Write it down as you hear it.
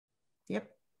Yep.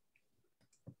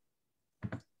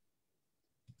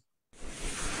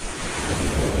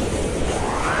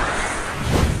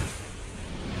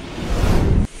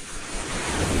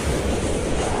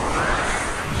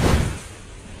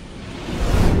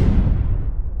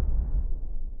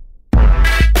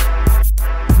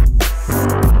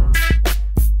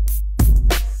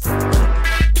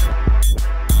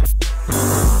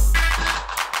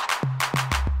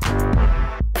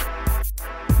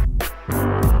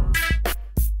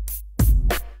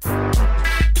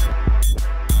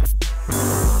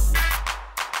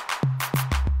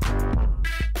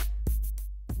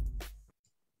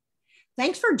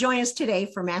 Thanks for joining us today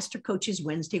for MasterCoaches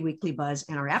Wednesday Weekly Buzz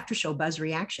and our after show Buzz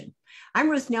Reaction.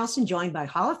 I'm Ruth Nelson, joined by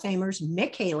Hall of Famers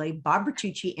Mick Haley, Bob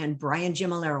Bertucci, and Brian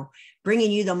Gimolero,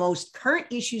 bringing you the most current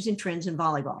issues and trends in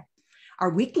volleyball. Our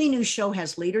weekly news show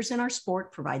has leaders in our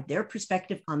sport provide their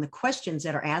perspective on the questions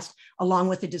that are asked, along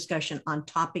with a discussion on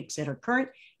topics that are current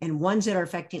and ones that are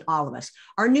affecting all of us.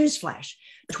 Our news flash: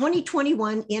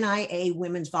 2021 NIA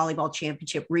Women's Volleyball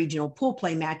Championship Regional Pool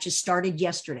Play matches started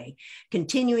yesterday,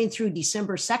 continuing through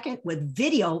December 2nd with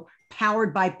video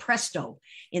powered by Presto.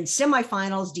 In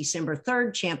semifinals, December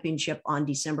 3rd, championship on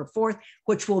December 4th,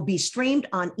 which will be streamed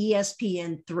on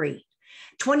ESPN3.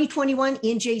 2021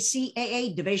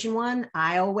 NJCAA Division I,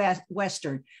 Iowa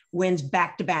Western wins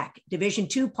back-to-back. Division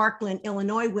II, Parkland,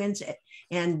 Illinois wins it.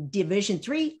 And Division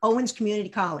III, Owens Community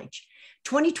College.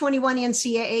 2021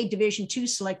 NCAA Division II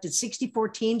selected 64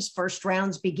 teams. First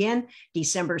rounds begin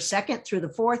December 2nd through the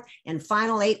 4th, and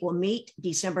final 8 will meet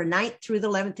December 9th through the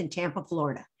 11th in Tampa,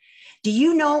 Florida. Do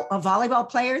you know a volleyball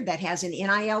player that has an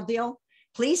NIL deal?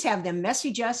 Please have them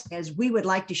message us, as we would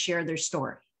like to share their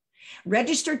story.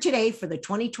 Register today for the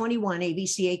 2021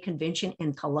 AVCA convention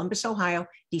in Columbus, Ohio,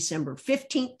 December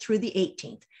 15th through the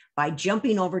 18th by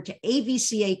jumping over to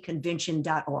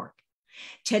avcaconvention.org.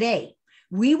 Today,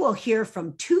 we will hear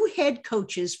from 2 head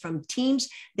coaches from teams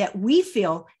that we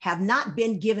feel have not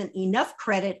been given enough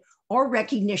credit or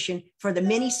recognition for the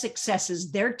many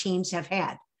successes their teams have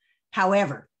had.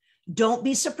 However, don't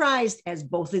be surprised, as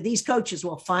both of these coaches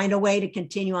will find a way to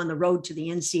continue on the road to the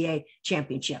NCAA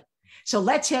championship. So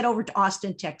let's head over to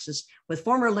Austin, Texas, with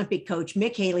former Olympic coach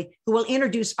Mick Haley, who will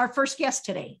introduce our first guest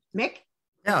today. Mick?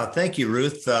 Yeah, thank you,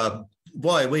 Ruth.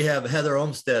 Boy, we have Heather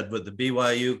Olmstead with the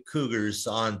BYU Cougars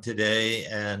on today,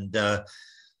 and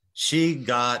she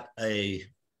got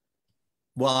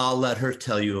well, I'll let her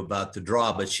tell you about the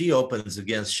draw, but she opens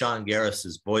against Sean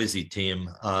Garris's Boise team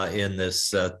in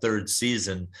this third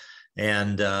season.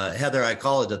 And Heather, I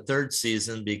call it a third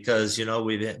season because, you know,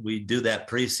 we do that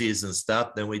preseason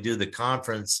stuff, then we do the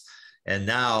conference, and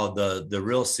now the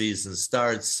real season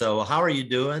starts. So how are you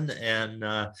doing? And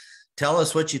tell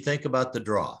us what you think about the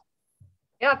draw.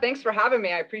 Yeah, thanks for having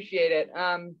me. I appreciate it.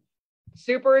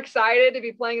 Super excited to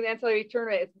be playing in the NCAA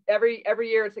tournament. It's every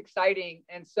year it's exciting.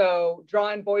 And so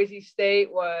drawing Boise State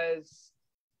was,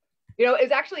 you know,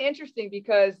 it's actually interesting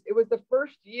because it was the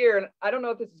first year, and I don't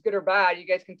know if this is good or bad, you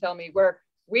guys can tell me, where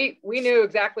we knew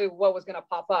exactly what was going to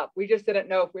pop up. We just didn't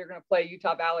know if we were going to play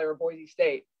Utah Valley or Boise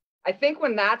State. I think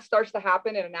when that starts to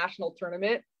happen in a national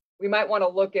tournament, we might want to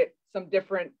look at some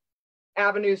different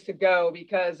avenues to go,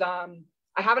 because I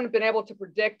haven't been able to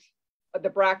predict the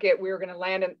bracket we were going to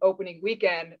land in opening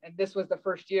weekend. And this was the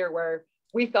first year where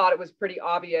we thought it was pretty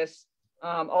obvious,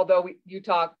 although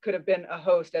Utah could have been a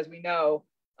host, as we know.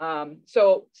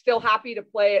 So still happy to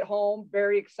play at home,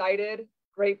 very excited,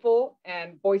 grateful,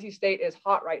 and Boise State is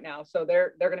hot right now. So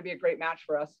they're going to be a great match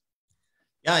for us.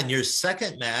 Yeah, and your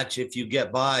second match, if you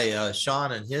get by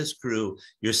Sean and his crew,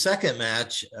 your second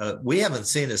match, we haven't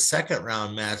seen a second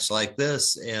round match like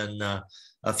this in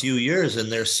a few years,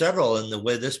 and there's several in the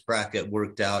way this bracket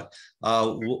worked out.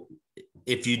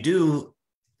 If you do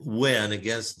win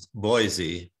against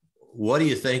Boise, what are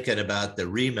you thinking about the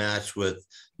rematch with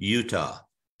Utah?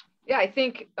 Yeah, I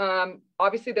think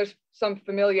obviously there's some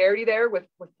familiarity there with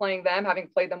playing them, having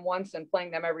played them once and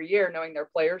playing them every year, knowing their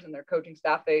players and their coaching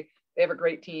staff. They have a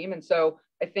great team. And so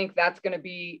I think that's going to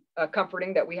be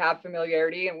comforting that we have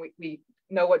familiarity and we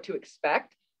know what to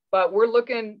expect. But we're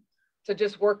looking to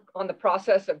just work on the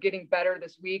process of getting better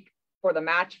this week for the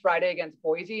match Friday against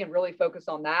Boise and really focus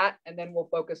on that. And then we'll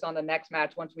focus on the next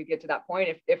match once we get to that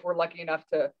point, if we're lucky enough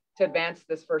to advance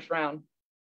this first round.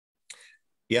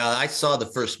 Yeah, I saw the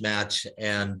first match,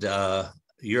 and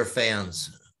your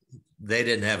fans, they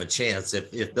didn't have a chance.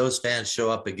 If those fans show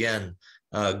up again,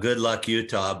 good luck,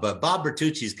 Utah. But Bob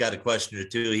Bertucci's got a question or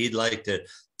two he'd like to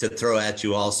throw at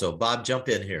you also. Bob, jump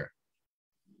in here.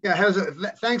 Yeah, Heather,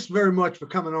 thanks very much for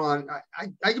coming on.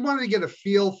 I wanted to get a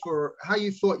feel for how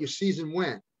you thought your season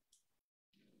went.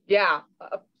 Yeah,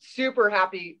 super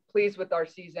happy, pleased with our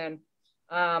season.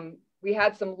 We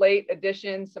had some late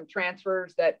additions, some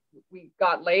transfers that we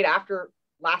got late after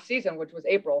last season, which was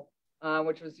April,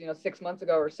 which was, 6 months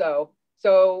ago or so.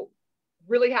 So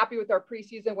really happy with our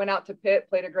preseason. Went out to Pitt,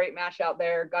 played a great match out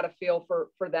there, got a feel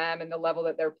for them and the level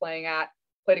that they're playing at.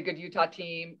 Played a good Utah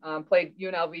team, played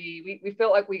UNLV. We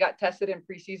felt like we got tested in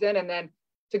preseason, and then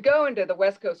to go into the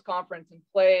West Coast Conference and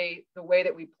play the way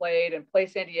that we played and play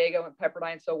San Diego and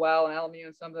Pepperdine so well, and LMU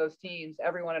and some of those teams,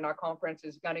 everyone in our conference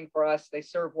is gunning for us. They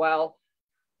serve well.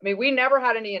 I mean, we never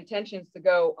had any intentions to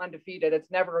go undefeated.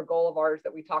 It's never a goal of ours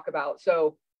that we talk about.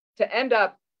 So to end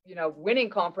up,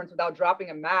 winning conference without dropping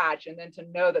a match, and then to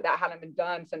know that hadn't been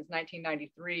done since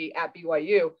 1993 at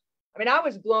BYU, I mean, I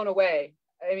was blown away.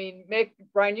 I mean,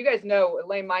 Brian, you guys know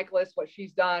Elaine Michaelis, what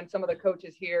she's done, some of the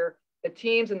coaches here, the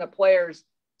teams and the players.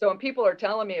 So when people are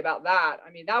telling me about that,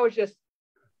 I mean, that was just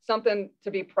something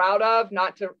to be proud of,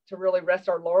 not to really rest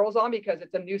our laurels on, because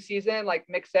it's a new season. Like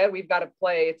Mick said, we've got to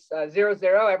play. It's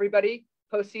 0-0, everybody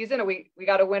postseason, and we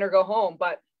got to win or go home.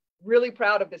 But really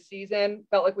proud of the season.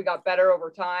 Felt like we got better over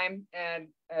time. And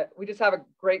we just have a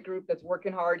great group that's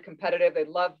working hard, competitive. They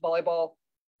love volleyball.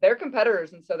 They're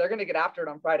competitors, and so they're going to get after it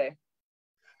on Friday.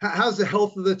 How's the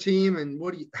health of the team, and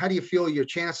how do you feel your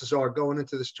chances are going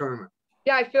into this tournament?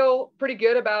 Yeah, I feel pretty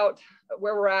good about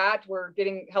where we're at. We're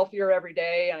getting healthier every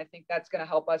day, and I think that's going to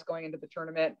help us going into the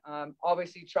tournament.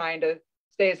 Obviously, trying to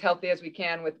stay as healthy as we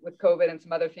can with COVID and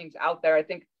some other things out there. I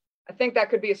think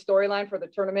that could be a storyline for the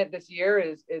tournament this year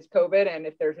is COVID, and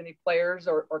if there's any players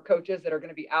or coaches that are going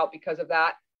to be out because of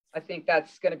that, I think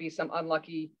that's going to be some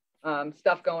unlucky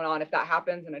stuff going on if that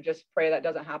happens. And I just pray that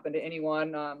doesn't happen to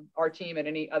anyone, our team and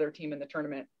any other team in the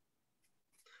tournament.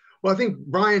 Well, I think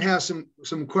Brian has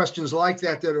some questions like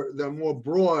that are more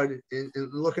broad in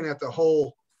looking at the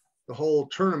whole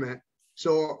tournament.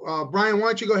 So Brian, why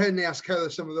don't you go ahead and ask Heather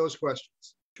some of those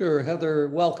questions? Sure, Heather,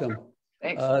 welcome.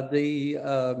 Thanks.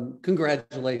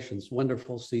 Congratulations,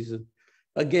 wonderful season.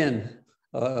 Again,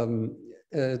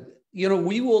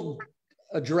 we will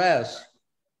address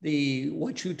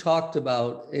what you talked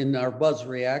about in our buzz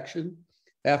reaction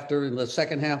after the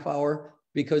second half hour,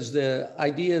 because the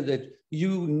idea that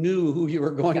you knew who you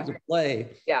were going to play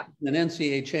an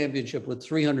NCAA championship with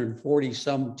 340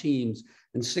 some teams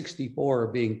and 64 are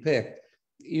being picked.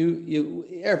 You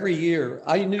every year,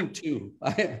 I knew too.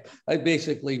 I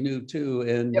basically knew too.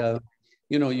 And,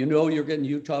 you're getting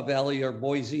Utah Valley or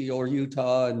Boise or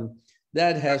Utah, and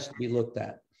that has to be looked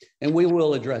at. And we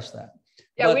will address that.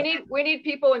 Yeah, but we need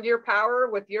people in your power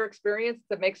with your experience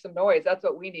to make some noise. That's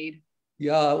what we need.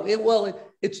 Yeah,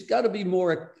 it's got to be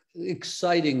more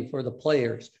exciting for the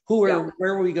players. Where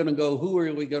are we going to go? Who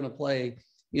are we going to play?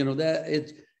 We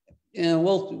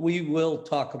will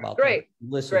talk about Great. that.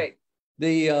 Listen. Great.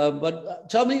 But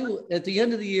tell me, at the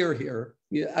end of the year here,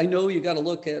 I know you got to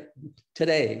look at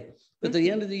today, but at the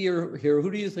end of the year here,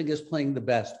 who do you think is playing the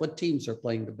best? What teams are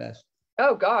playing the best?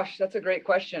 Oh, gosh, that's a great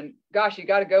question. Gosh, you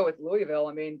got to go with Louisville.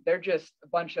 I mean, they're just a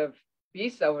bunch of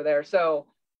beasts over there. So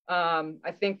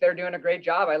I think they're doing a great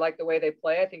job. I like the way they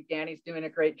play. I think Danny's doing a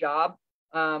great job.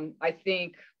 I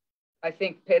think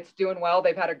Pitt's doing well.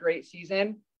 They've had a great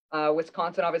season.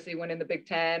 Wisconsin obviously went in the Big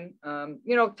Ten.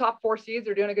 Top 4 seeds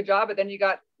are doing a good job, but then you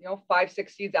got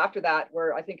 5-6 seeds after that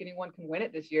where I think anyone can win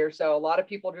it this year. So a lot of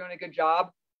people are doing a good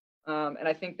job. And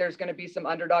I think there's going to be some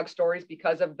underdog stories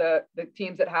because of the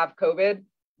teams that have COVID,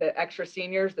 the extra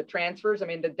seniors, the transfers. I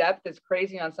mean, the depth is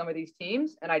crazy on some of these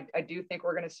teams. And I do think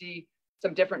we're going to see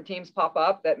some different teams pop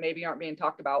up that maybe aren't being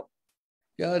talked about.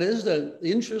 Yeah, it is an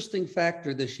interesting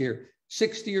factor this year.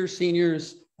 6-year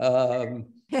seniors,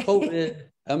 COVID.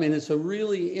 I mean, it's a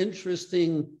really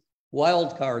interesting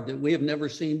wild card that we have never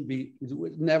seen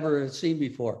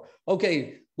before.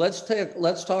 Okay, let's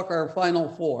talk our final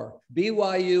 4.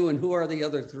 BYU, and who are the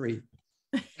other 3?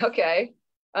 Okay.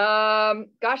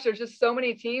 Gosh, there's just so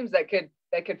many teams that could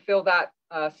fill that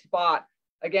spot.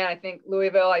 Again, I think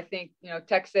Louisville, I think,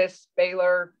 Texas,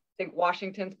 Baylor, I think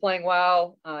Washington's playing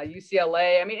well,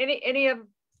 UCLA. I mean, any of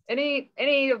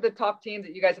the top teams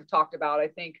that you guys have talked about, I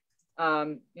think,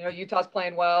 Utah's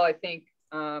playing well. I think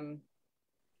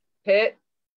Pitt,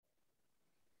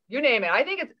 you name it. I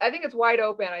think it's wide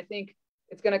open. I think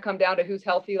it's going to come down to who's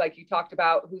healthy, like you talked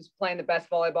about, who's playing the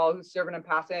best volleyball, who's serving and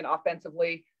passing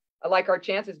offensively. I like our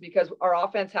chances because our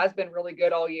offense has been really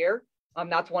good all year.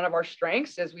 That's one of our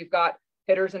strengths is we've got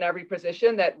hitters in every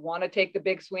position that want to take the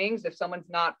big swings. If someone's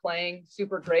not playing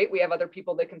super great, we have other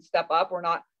people that can step up. We're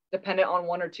not dependent on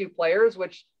 1 or 2 players,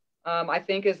 which I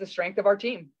think is the strength of our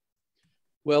team.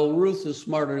 Well, Ruth is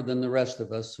smarter than the rest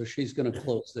of us, so she's going to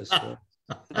close this one.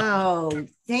 Oh,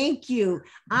 thank you.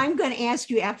 I'm going to ask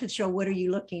you after the show, what are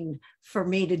you looking for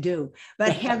me to do?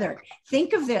 But Heather,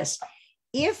 think of this.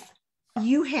 If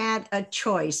you had a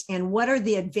choice, and what are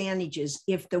the advantages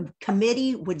if the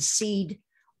committee would seed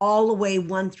all the way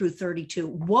 1 through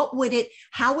 32?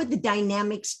 How would the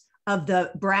dynamics of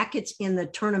the brackets in the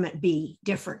tournament be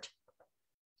different?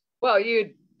 Well,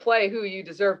 you'd play who you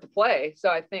deserve to play. So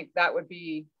I think that would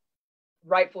be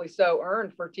rightfully so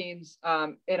earned for teams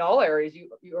in all areas. You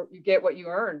get what you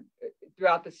earn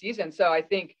throughout the season. So I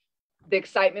think the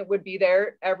excitement would be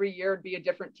there. Every year would be a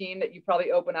different team that you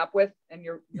probably open up with, and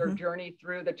your journey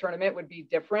through the tournament would be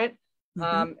different.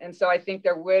 And so I think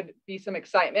there would be some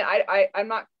excitement.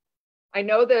 I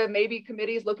know the maybe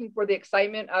committee is looking for the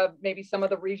excitement of maybe some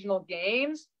of the regional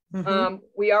games.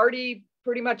 We already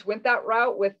pretty much went that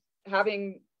route with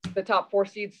having the top 4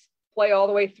 seeds play all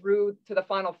the way through to the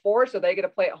Final Four. So they get to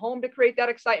play at home to create that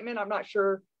excitement. I'm not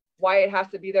sure why it has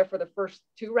to be there for the first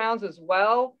 2 rounds as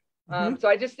well. So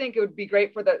I just think it would be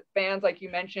great for the fans, like you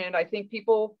mentioned. I think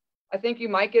you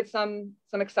might get some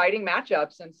exciting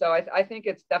matchups. And so I think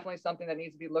it's definitely something that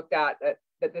needs to be looked at,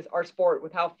 that our sport,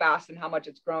 with how fast and how much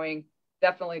it's growing,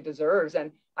 definitely deserves.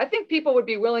 And I think people would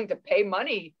be willing to pay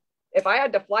money. If I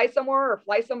had to fly somewhere or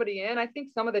fly somebody in, I think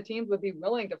some of the teams would be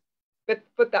willing to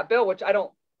foot that bill, which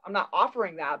I'm not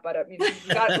offering that, but I mean, we've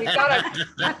got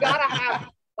to have,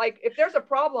 like, if there's a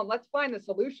problem, let's find the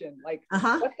solution. Like,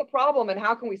 what's the problem and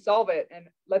how can we solve it? And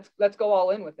let's go all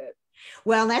in with it.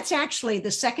 Well, that's actually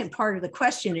the second part of the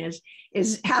question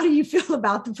is how do you feel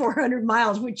about the 400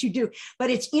 miles, which you do? But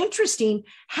it's interesting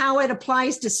how it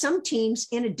applies to some teams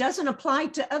and it doesn't apply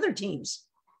to other teams.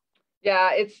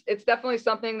 Yeah, it's definitely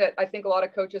something that I think a lot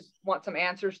of coaches want some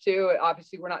answers to.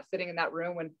 Obviously, we're not sitting in that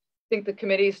room, and I think the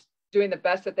committee's doing the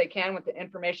best that they can with the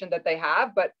information that they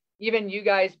have. But even you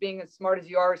guys, being as smart as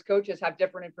you are as coaches, have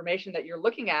different information that you're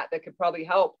looking at that could probably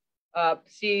help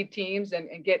seed teams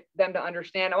and get them to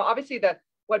understand. Well, obviously,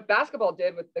 what basketball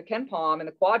did with the Ken Palm and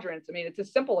the quadrants, I mean, it's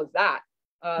as simple as that.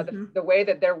 The way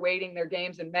that they're weighting their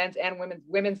games in men's and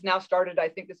women's now started. I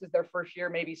think this is their first year,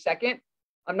 maybe second.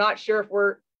 I'm not sure if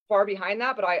we're far behind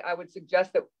that, but I would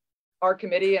suggest that our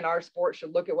committee and our sport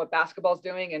should look at what basketball is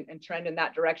doing and trend in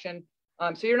that direction.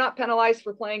 So you're not penalized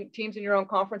for playing teams in your own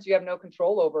conference you have no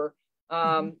control over,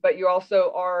 but you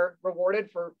also are rewarded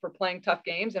for playing tough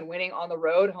games and winning on the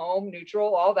road, home,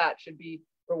 neutral, all that should be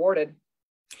rewarded.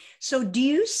 So do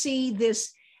you see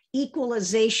this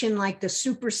equalization, like the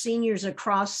super seniors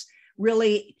across,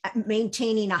 really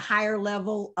maintaining a higher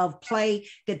level of play,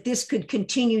 that this could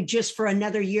continue just for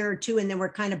another year or two and then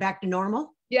we're kind of back to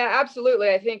normal? Yeah, absolutely.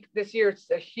 I think this year it's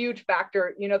a huge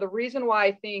factor. You know, the reason why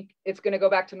I think it's going to go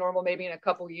back to normal maybe in a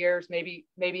couple of years, maybe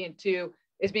in 2,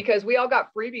 is because we all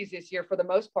got freebies this year for the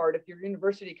most part. If your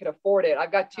university could afford it,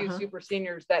 I've got 2 super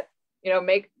seniors that, you know,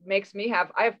 makes me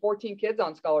I have 14 kids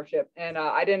on scholarship, and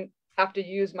I didn't have to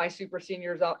use my super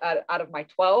seniors out of my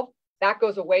 12. That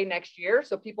goes away next year.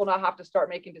 So people now have to start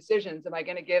making decisions. Am I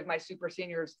going to give my super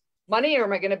seniors money, or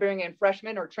am I going to bring in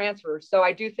freshmen or transfers? So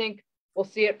I do think we'll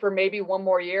see it for maybe one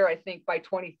more year. I think by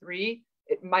 23,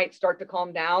 it might start to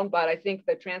calm down, but I think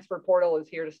the transfer portal is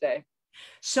here to stay.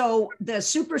 So the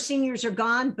super seniors are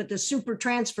gone, but the super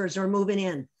transfers are moving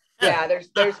in. Yeah, there's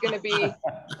going to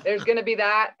be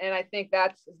that. And I think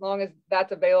that's, as long as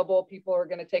that's available, people are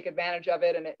going to take advantage of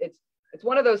it. And it's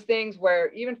one of those things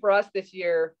where even for us this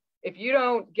year, if you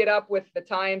don't get up with the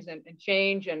times and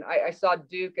change, and I saw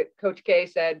Duke at Coach K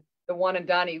said, the one and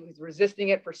done, he was resisting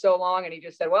it for so long, and he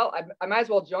just said, well, I might as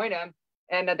well join him.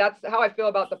 And that's how I feel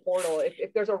about the portal.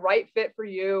 If there's a right fit for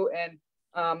you,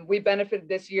 and we benefited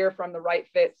this year from the right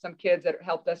fit, some kids that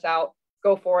helped us out,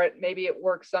 go for it. Maybe it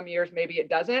works some years, maybe it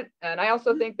doesn't. And I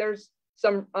also think there's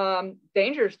some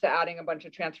dangers to adding a bunch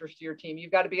of transfers to your team.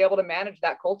 You've got to be able to manage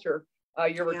that culture,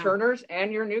 your returners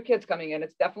and your new kids coming in.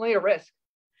 It's definitely a risk.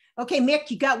 Okay, Mick,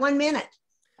 you got 1 minute.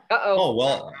 Oh,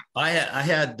 well, I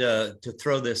had to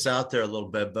throw this out there a little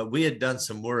bit, but we had done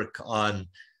some work on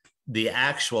the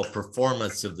actual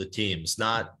performance of the teams,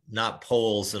 not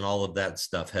polls and all of that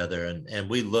stuff, Heather. And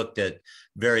we looked at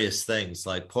various things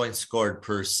like points scored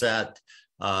per set,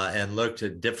 and looked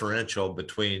at differential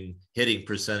between hitting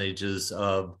percentages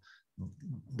of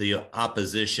the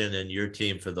opposition and your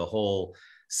team for the whole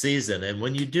season. And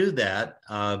when you do that,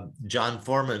 John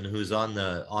Foreman, who's on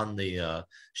the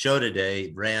show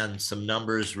today, ran some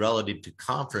numbers relative to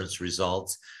conference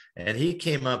results, and he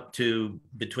came up to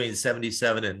between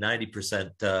 77 and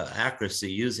 90%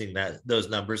 accuracy using those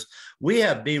numbers. We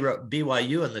have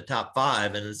BYU in the top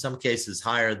 5, and in some cases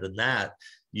higher than that,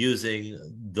 using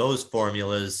those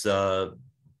formulas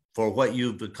what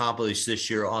you've accomplished this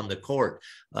year on the court.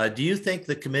 Do you think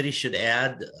the committee should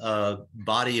add a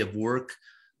body of work,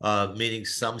 meaning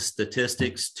some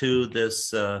statistics to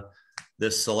this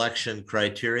selection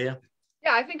criteria?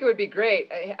 Yeah, I think it would be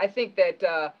great. I think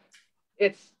that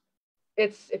it's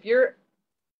if your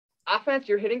offense,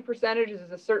 your hitting percentage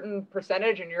is a certain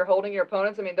percentage and you're holding your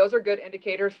opponents, I mean, those are good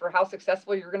indicators for how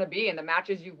successful you're going to be in the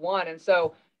matches you've won. And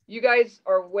so you guys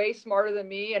are way smarter than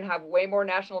me and have way more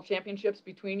national championships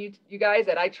between you guys,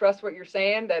 that I trust what you're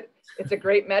saying, that it's a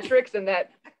great metrics, and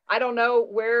that I don't know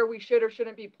where we should or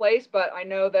shouldn't be placed, but I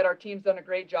know that our team's done a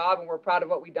great job and we're proud of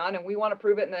what we've done, and we want to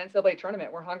prove it in the NCAA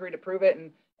tournament. We're hungry to prove it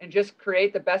and just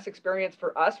create the best experience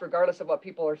for us, regardless of what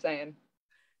people are saying.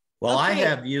 Well, okay.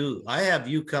 I have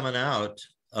you coming out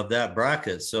of that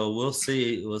bracket, so we'll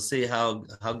see how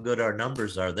good our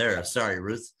numbers are there. Sorry,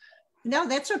 Ruth. No,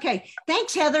 that's okay.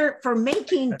 Thanks, Heather, for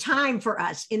making time for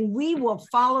us, and we will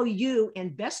follow you,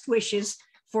 and best wishes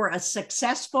for a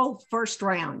successful first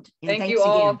round. And thank you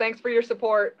all. Again. Thanks for your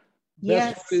support.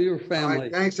 Yes. Best for your family.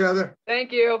 Right, thanks, Heather.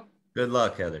 Thank you. Good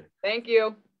luck, Heather. Thank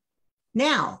you.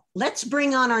 Now, let's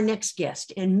bring on our next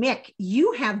guest. And Mick,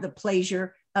 you have the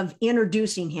pleasure of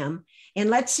introducing him. And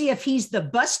let's see if he's the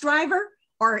bus driver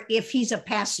or if he's a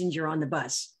passenger on the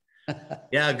bus.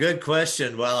 Yeah, good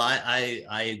question. Well,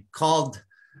 I called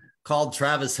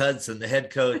Travis Hudson, the head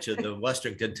coach of the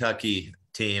Western Kentucky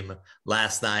team,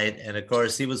 last night. And of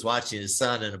course, he was watching his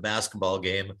son in a basketball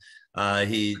game.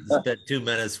 He spent 2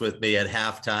 minutes with me at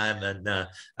halftime. And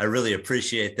I really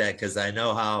appreciate that, because I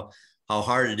know how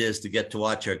hard it is to get to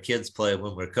watch our kids play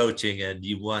when we're coaching, and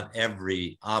you want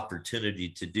every opportunity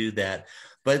to do that.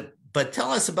 But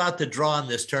tell us about the draw in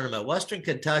this tournament. Western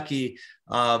Kentucky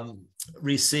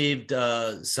received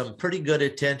some pretty good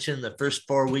attention the first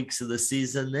 4 weeks of the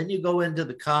season. Then you go into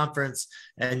the conference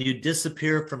and you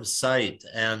disappear from sight.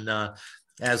 And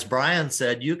as Brian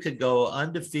said, you could go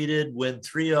undefeated, win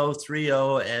 3-0,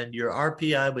 3-0, and your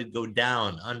RPI would go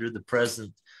down under the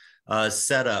present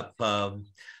setup.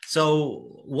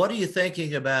 So what are you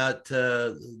thinking about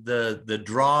the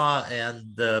draw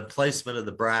and the placement of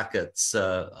the brackets?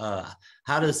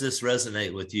 How does this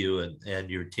resonate with you and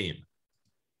your team?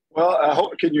 Well, I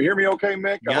hope, can you hear me okay,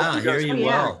 Mick? Yeah, I hear you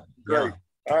well. Great. Yeah.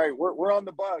 All right, we're on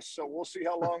the bus, so we'll see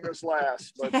how long this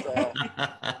lasts. But,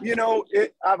 you know,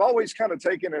 I've always kind of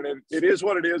taken it is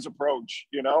what it is approach.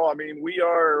 You know, I mean, we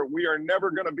are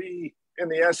never going to be in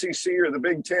the SEC or the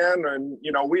Big Ten, and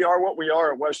you know, we are what we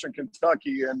are at Western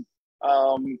Kentucky, and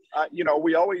you know,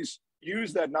 we always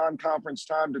use that non-conference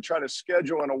time to try to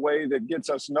schedule in a way that gets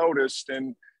us noticed.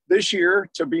 And this year,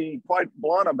 to be quite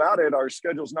blunt about it, our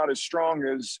schedule's not as strong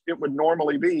as it would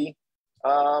normally be,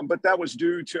 but that was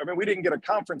due to, I mean, we didn't get a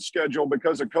conference schedule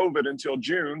because of COVID until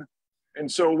June. And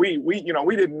so we you know,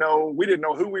 we didn't know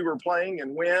who we were playing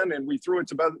and when, and we threw it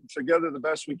together the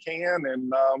best we can.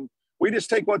 And we just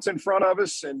take what's in front of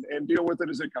us and deal with it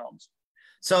as it comes.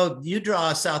 So you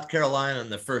draw South Carolina in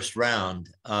the first round.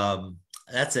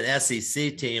 That's an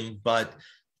SEC team, but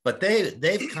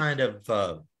they've kind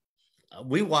of,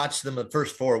 we watched them the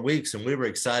first 4 weeks and we were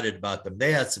excited about them.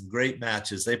 They had some great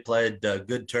matches. They played a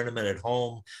good tournament at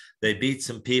home. They beat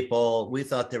some people. We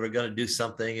thought they were going to do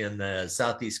something in the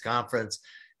Southeast Conference.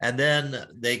 And then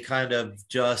they kind of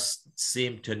just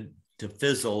seemed to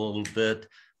fizzle a little bit.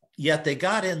 Yet they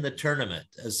got in the tournament.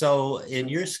 So in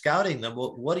your scouting them,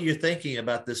 what are you thinking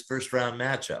about this first round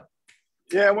matchup?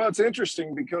 Yeah, well, it's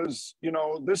interesting because, you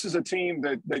know, this is a team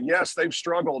that yes, they've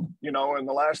struggled, you know, in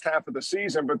the last half of the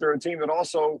season, but they're a team that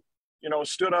also, you know,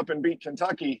 stood up and beat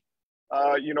Kentucky,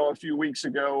 you know, a few weeks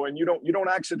ago. And you don't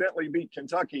accidentally beat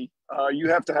Kentucky. You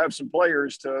have to have some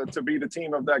players to beat a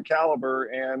team of that caliber.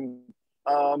 And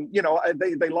you know,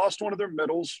 they lost one of their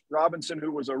middles, Robinson,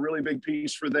 who was a really big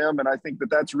piece for them. And I think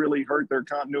that's really hurt their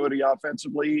continuity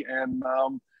offensively. And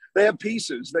they have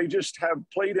pieces. They just have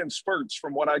played in spurts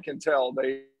from what I can tell.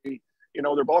 They, you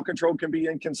know, their ball control can be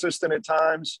inconsistent at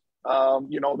times.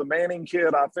 You know, the Manning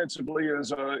kid offensively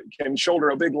can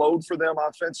shoulder a big load for them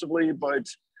offensively,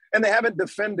 and they haven't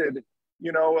defended.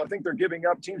 You know, I think they're giving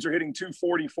up. Teams are hitting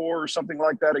 244 or something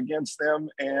like that against them.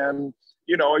 And,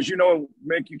 you know, as you know,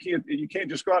 Mick, you can't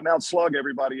just go out and outslug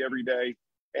everybody every day.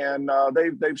 And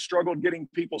they've struggled getting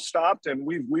people stopped, and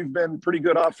we've been pretty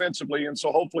good offensively. And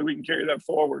so hopefully we can carry that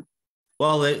forward.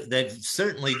 Well, they've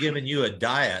certainly given you a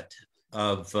diet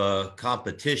of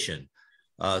competition.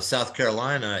 South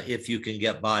Carolina, if you can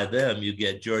get by them, you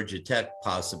get Georgia Tech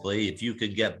possibly. If you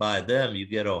can get by them, you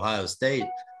get Ohio State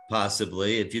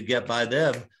possibly. If you get by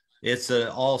them, it's an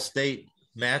all-state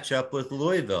matchup with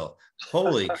Louisville.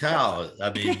 Holy cow. I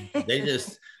mean, they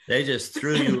just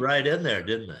threw you right in there,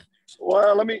 didn't they?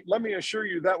 Well, let me assure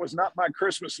you that was not my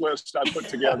Christmas list I put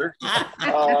together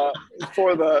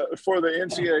for the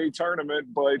NCAA tournament.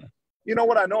 But you know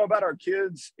what I know about our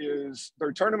kids is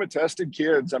they're tournament tested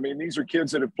kids. I mean, these are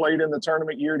kids that have played in the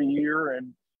tournament year to year,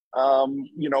 and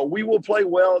you know, we will play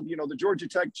well. You know, the Georgia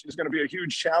Tech is going to be a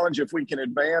huge challenge if we can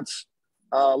advance.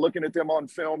 Looking at them on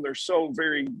film, they're so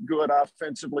very good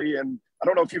offensively, and I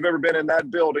don't know if you've ever been in that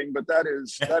building, but that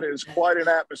is quite an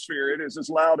atmosphere. It is as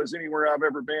loud as anywhere I've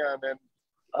ever been. And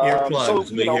earplugs,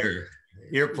 so, you know,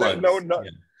 earplugs. No,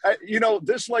 Yeah. you know,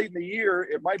 this late in the year,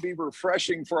 it might be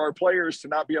refreshing for our players to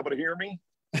not be able to hear me.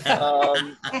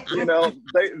 You know,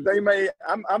 they may.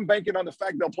 I'm banking on the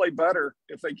fact they'll play better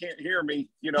if they can't hear me.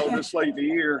 You know, this late in the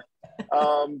year.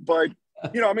 But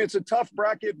you know, I mean, it's a tough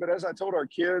bracket. But as I told our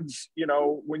kids, you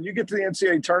know, when you get to the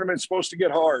NCAA tournament, it's supposed to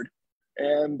get hard.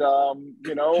 And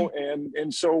you know,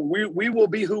 and so we will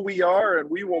be who we are, and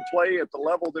we will play at the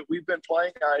level that we've been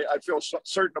playing. I feel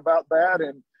certain about that.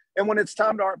 And when it's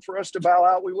time for us to bow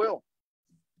out, we will.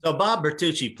 So Bob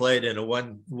Bertucci played in a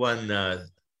one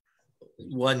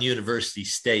university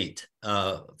state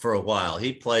for a while.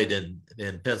 He played in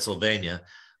Pennsylvania,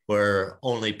 where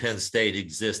only Penn State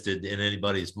existed in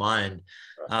anybody's mind.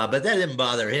 But that didn't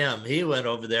bother him. He went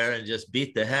over there and just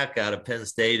beat the heck out of Penn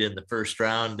State in the first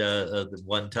round the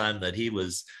one time that he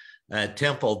was at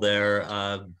Temple there.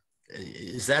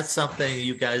 Is that something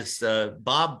you guys,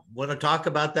 Bob, want to talk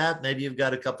about that? Maybe you've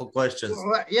got a couple questions.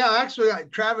 Well, yeah, actually,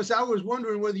 Travis, I was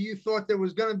wondering whether you thought there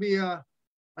was going to be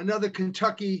another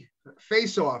Kentucky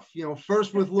face-off, you know,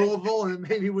 first with Louisville and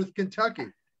maybe with Kentucky.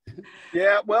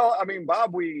 Yeah, well, I mean,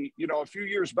 Bob, you know, a few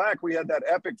years back, we had that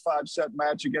epic 5-set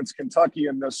match against Kentucky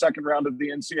in the second round of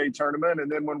the NCAA tournament.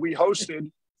 And then when we hosted,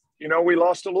 you know, we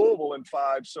lost to Louisville in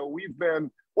 5. So we've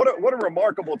been, what a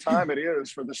remarkable time it is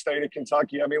for the state of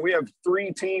Kentucky. I mean, we have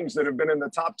 3 teams that have been in the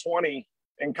top 20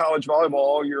 in college volleyball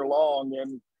all year long.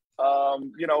 And,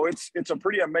 you know, it's a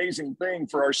pretty amazing thing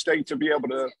for our state to be able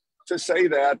to say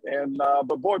that. And,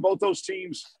 but boy, both those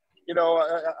teams, you know,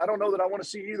 I don't know that I want to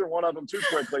see either one of them too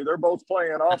quickly. They're both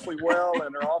playing awfully well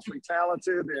and they're awfully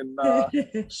talented.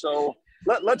 And so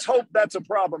let's hope that's a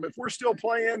problem. If we're still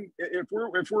playing, if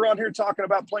we're on here talking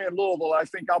about playing Louisville, I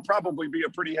think I'll probably be a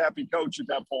pretty happy coach at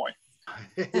that point.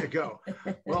 There you go.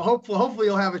 Well, hopefully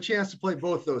you'll have a chance to play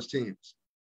both those teams.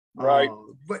 Right.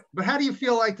 But how do you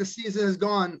feel like the season has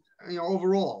gone, you know,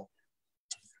 overall?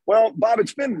 Well, Bob,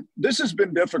 this has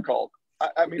been difficult.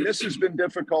 I mean, this has been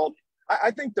difficult.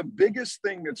 I think the biggest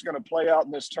thing that's going to play out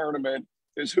in this tournament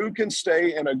is who can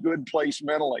stay in a good place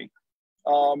mentally.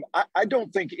 I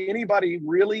don't think anybody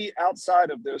really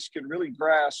outside of this can really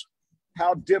grasp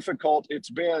how difficult it's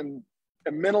been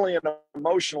mentally and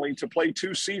emotionally to play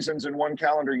 2 seasons in one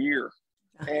calendar year.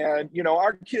 And, you know,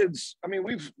 our kids, I mean,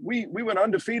 we went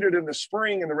undefeated in the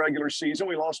spring in the regular season.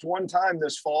 We lost 1 time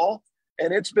this fall.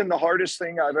 And it's been the hardest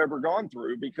thing I've ever gone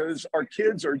through because our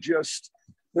kids are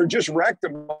they're just wrecked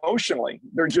emotionally.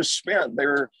 They're just spent.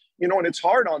 You know, and it's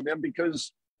hard on them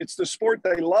because it's the sport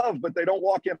they love, but they don't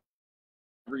walk in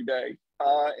every day.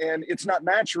 And it's not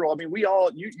natural. I mean,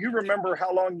 you remember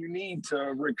how long you need to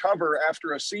recover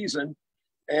after a season.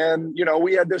 And, you know,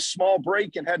 we had this small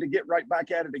break and had to get right back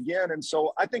at it again. And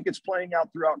so I think it's playing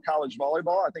out throughout college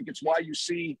volleyball. I think it's why you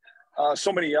see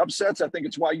so many upsets. I think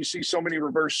it's why you see so many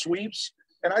reverse sweeps.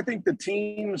 And I think the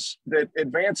teams that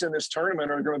advance in this tournament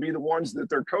are going to be the ones that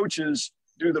their coaches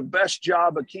do the best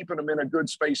job of keeping them in a good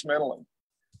space mentally.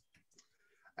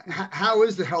 How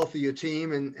is the health of your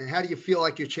team, and how do you feel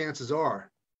like your chances are?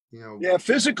 You know, yeah,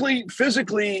 physically,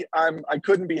 I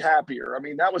couldn't be happier. I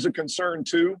mean, that was a concern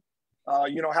too.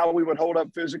 You know, how we would hold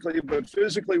up physically, but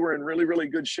physically we're in really, really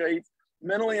good shape.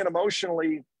 Mentally and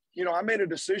emotionally, you know, I made a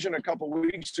decision a couple of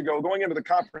weeks ago going into the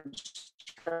conference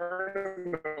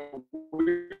tournament.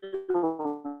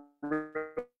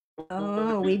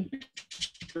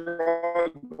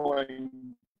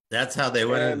 That's how they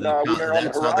went into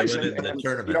the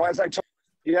tournament. You know, as I told,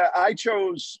 yeah, I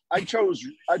chose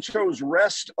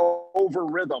rest over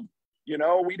rhythm. You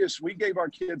know, we gave our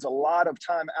kids a lot of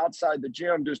time outside the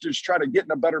gym to just try to get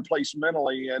in a better place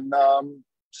mentally. And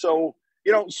so,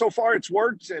 you know, so far it's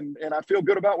worked, and I feel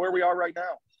good about where we are right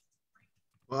now.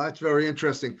 Well, that's very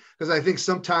interesting because I think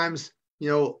sometimes, you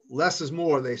know, less is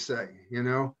more, they say, you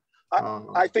know.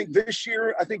 I think this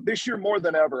year more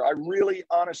than ever, I really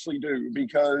honestly do,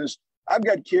 because I've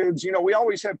got kids, you know, we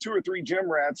always have 2 or 3 gym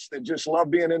rats that just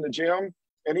love being in the gym.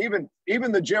 And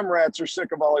even the gym rats are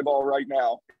sick of volleyball right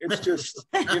now. It's just,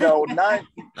 you know,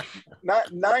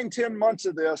 9, 10 months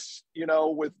of this, you know,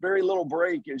 with very little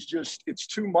break is just, it's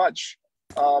too much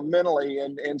mentally.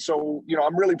 And so, you know,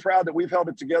 I'm really proud that we've held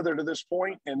it together to this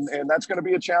point, and that's going to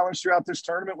be a challenge throughout this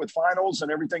tournament with finals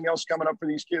and everything else coming up for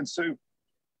these kids too.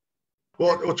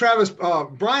 Well, Travis,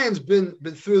 Brian's been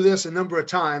through this a number of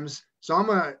times, so I'm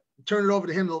going to turn it over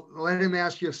to him to let him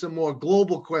ask you some more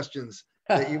global questions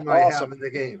that you might have in the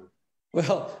game.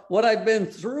 Well, what I've been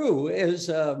through is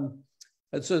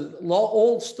it's an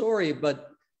old story, but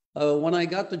when I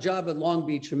got the job at Long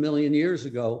Beach a million years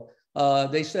ago,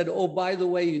 they said, oh, by the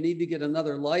way, you need to get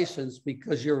another license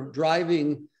because you're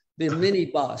driving the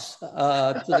minibus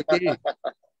to the game.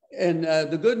 And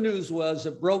the good news was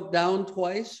it broke down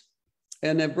twice,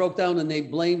 and it broke down and they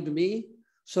blamed me.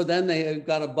 So then they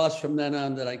got a bus from then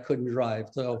on that I couldn't drive.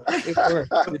 So it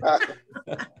worked.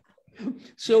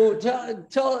 So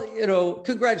tell, you know,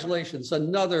 congratulations,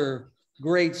 another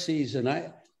great season.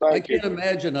 I can't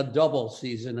imagine a double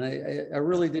season. I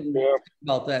really didn't think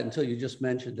about that until you just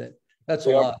mentioned it. That's a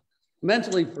lot.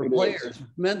 Mentally for players,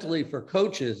 mentally for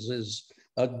coaches is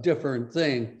a different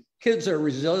thing. Kids are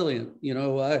resilient. You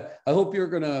know, I hope you're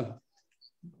going to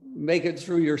make it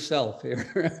through yourself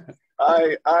here.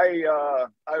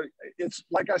 It's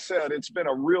like I said, it's been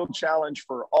a real challenge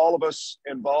for all of us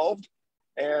involved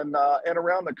and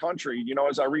around the country, you know,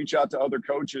 as I reach out to other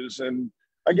coaches. And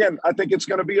again, I think it's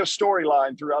going to be a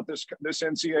storyline throughout this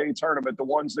NCAA tournament, the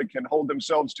ones that can hold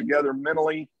themselves together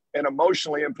mentally and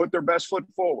emotionally and put their best foot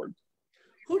forward.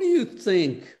 Who do you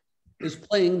think is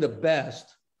playing the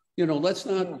best? You know, let's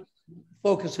not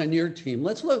focus on your team.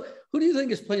 Let's look, who do you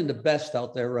think is playing the best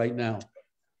out there right now?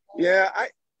 Yeah,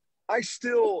 I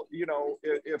still, you know,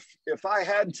 if I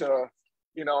had to,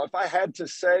 you know, if I had to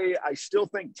say, I still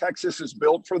think Texas is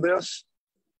built for this,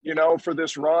 you know, for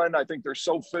this run. I think they're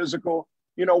so physical.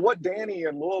 You know, what Danny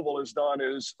and Louisville has done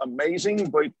is amazing,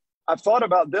 but I've thought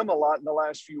about them a lot in the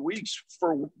last few weeks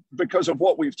because of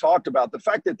what we've talked about, the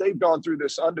fact that they've gone through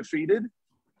this undefeated.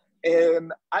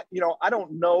 And I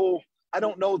don't know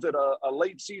that a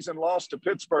late season loss to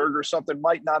Pittsburgh or something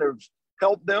might not have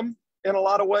helped them in a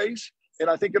lot of ways. And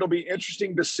I think it'll be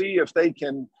interesting to see if they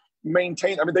can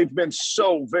maintain. I mean, they've been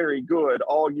so very good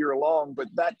all year long, but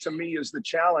that to me is the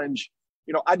challenge.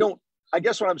 You know, I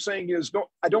guess what I'm saying is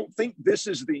I don't think this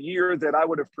is the year that I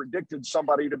would have predicted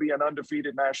somebody to be an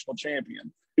undefeated national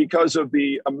champion because of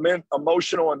the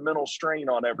emotional and mental strain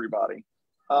on everybody.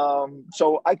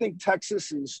 So I think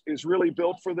Texas is really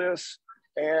built for this.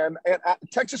 And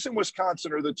Texas and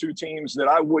Wisconsin are the two teams that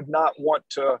I would not want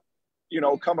to, you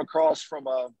know, come across from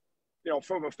a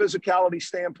physicality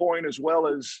standpoint, as well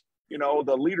as, you know,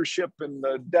 the leadership and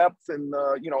the depth and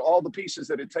you know, all the pieces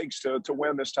that it takes to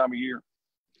win this time of year.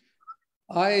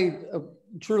 I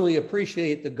truly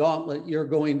appreciate the gauntlet you're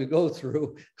going to go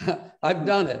through. I've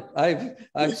done it.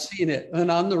 I've seen it, and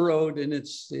on the road, and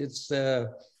it's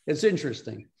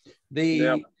interesting.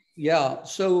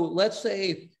 So let's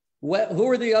say, who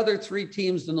are the other three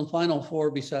teams in the Final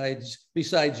Four besides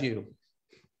you?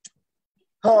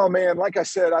 Oh man, like I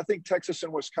said, I think Texas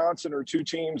and Wisconsin are two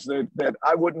teams that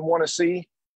I wouldn't want to see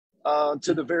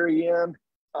to the very end.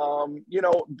 You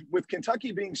know, with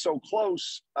Kentucky being so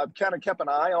close, I've kind of kept an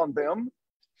eye on them.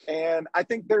 And I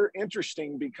think they're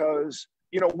interesting because,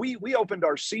 you know, we opened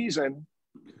our season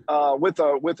with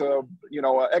a you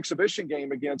know, exhibition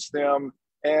game against them.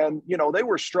 And, you know, they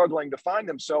were struggling to find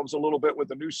themselves a little bit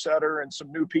with a new setter and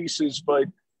some new pieces. But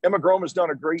Emma Grome has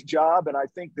done a great job. And I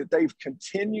think that they've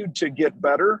continued to get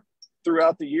better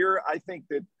throughout the year. I think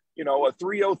that, you know, a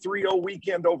 3-0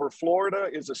 weekend over Florida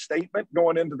is a statement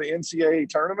going into the NCAA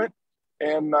tournament.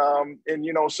 And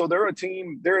you know, so they're a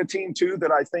team too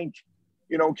that I think,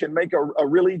 you know, can make a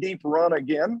really deep run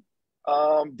again.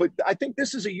 But I think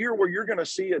this is a year where you're going to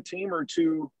see a team or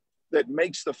two that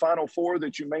makes the Final Four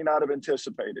that you may not have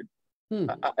anticipated.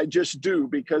 I just do,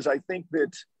 because I think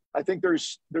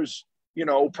there's, you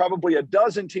know, probably a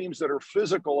dozen teams that are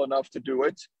physical enough to do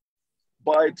it.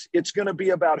 But it's going to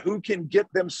be about who can get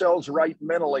themselves right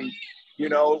mentally, you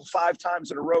know, 5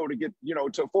 times in a row to get, you know,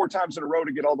 to 4 times in a row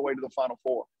to get all the way to the Final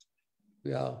Four.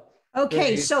 Yeah.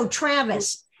 Okay. So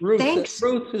Travis, thanks.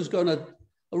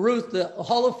 The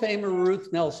Hall of Famer Ruth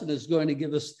Nelson is going to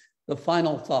give us the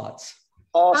final thoughts.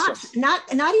 Awesome. Not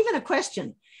even a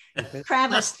question. Okay.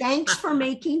 Travis, thanks for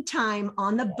making time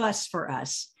on the bus for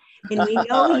us. And we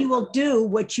know you will do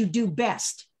what you do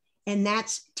best. And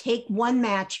that's take one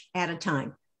match at a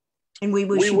time. And we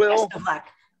wish you best of luck.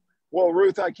 Well,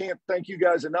 Ruth, I can't thank you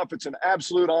guys enough. It's an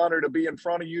absolute honor to be in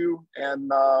front of you.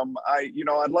 And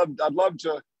I'd love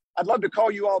to call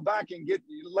you all back and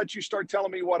let you start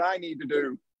telling me what I need to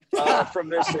do. from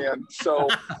this end. So,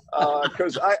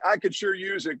 because I could sure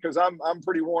use it because I'm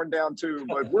pretty worn down too.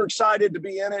 But we're excited to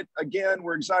be in it again.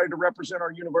 We're excited to represent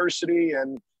our university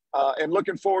and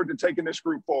looking forward to taking this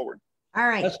group forward. All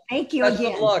right. Thank you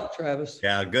again. Good luck, Travis.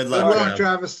 Yeah, good Good luck, luck,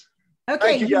 Travis.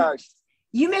 Okay. Thank you, guys.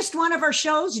 You missed one of our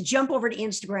shows, jump over to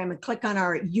Instagram and click on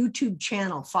our YouTube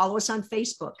channel. Follow us on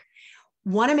Facebook.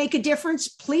 Want to make a difference?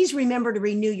 Please remember to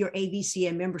renew your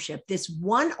AVCA membership. This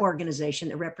one organization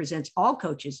that represents all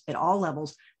coaches at all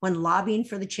levels when lobbying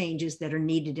for the changes that are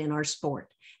needed in our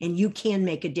sport. And you can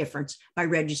make a difference by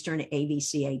registering at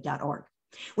avca.org.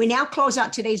 We now close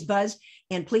out today's Buzz,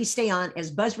 and please stay on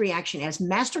as Buzz Reaction as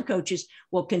Master Coaches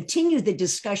will continue the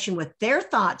discussion with their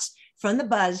thoughts from the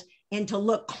Buzz and to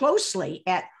look closely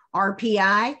at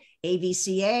RPI,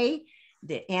 AVCA,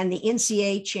 and the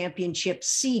NCAA Championship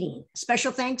Seeding.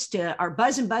 Special thanks to our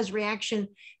Buzz and Buzz Reaction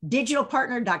digital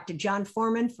partner, Dr. John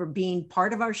Foreman, for being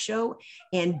part of our show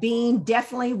and being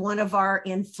definitely one of our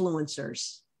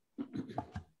influencers.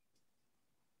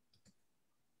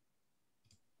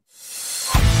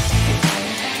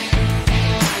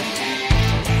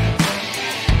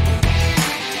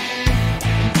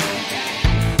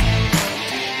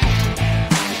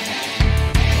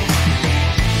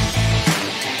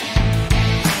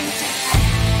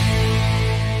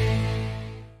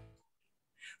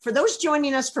 For those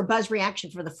joining us for Buzz Reaction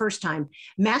for the first time,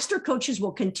 Master Coaches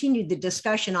will continue the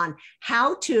discussion on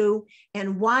how to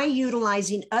and why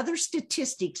utilizing other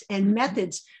statistics and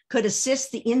methods could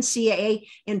assist the NCAA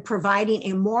in providing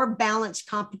a more balanced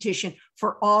competition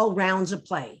for all rounds of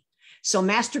play. So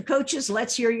Master Coaches,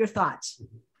 let's hear your thoughts.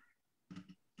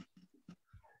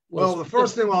 Well, the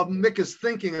first thing while Mick is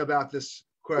thinking about this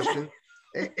question,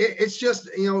 it's just,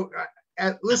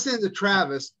 listening to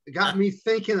Travis, it got me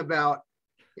thinking about,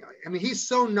 I mean, he's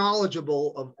so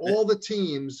knowledgeable of all the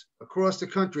teams across the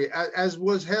country, as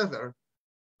was Heather.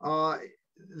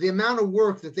 The amount of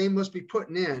work that they must be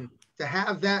putting in to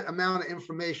have that amount of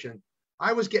information.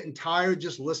 I was getting tired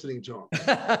just listening to him.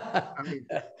 I mean,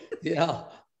 yeah,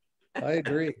 I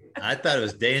agree. I thought it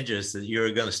was dangerous that you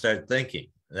were going to start thinking.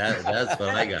 That's what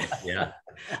I got. Yeah.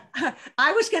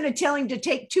 I was going to tell him to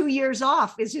take 2 years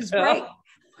off. Is his break?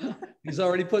 He's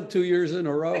already put 2 years in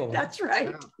a row. That's right.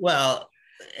 Yeah. Well,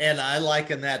 and I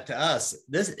liken that to us.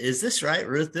 Is this right,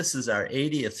 Ruth? This is our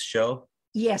 80th show.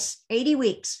 Yes, 80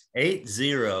 weeks.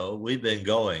 80. We've been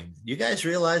going. You guys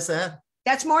realize that?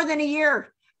 That's more than a year.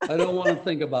 I don't want to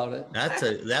think about it.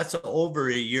 That's over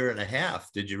a year and a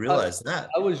half. Did you realize that?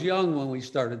 I was young when we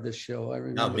started this show. I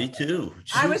remember. No, me too.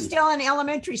 I was still in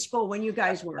elementary school when you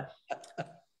guys were.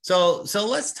 So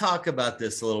let's talk about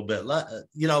this a little bit.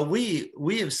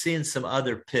 We have seen some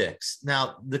other picks.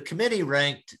 Now, the committee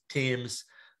ranked teams,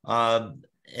 and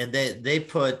they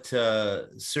put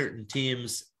certain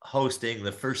teams hosting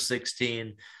the first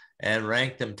 16 and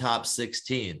ranked them top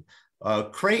 16.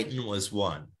 Creighton was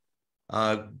one.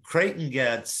 Creighton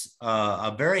gets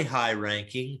a very high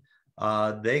ranking.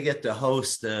 They get to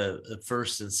host the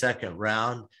first and second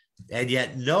round, and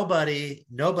yet nobody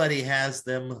has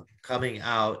them coming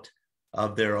out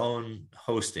of their own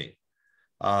hosting.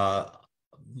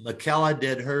 McKella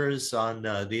did hers on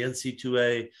the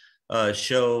NC2A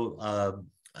show,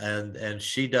 and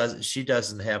she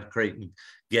doesn't have Creighton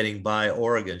getting by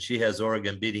Oregon. She has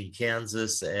Oregon beating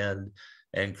Kansas and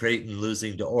Creighton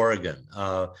losing to Oregon.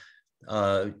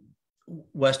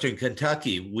 Western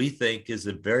Kentucky, we think, is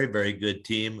a very, very good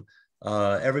team.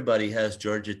 Everybody has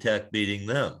Georgia Tech beating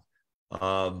them.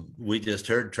 We just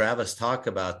heard Travis talk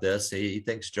about this. He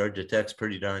thinks Georgia Tech's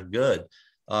pretty darn good.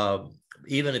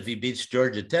 Even if he beats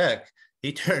Georgia Tech,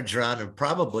 he turns around and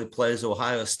probably plays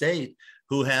Ohio State,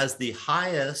 who has the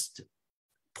highest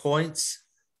points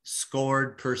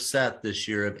scored per set this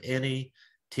year of any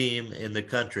team in the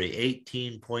country,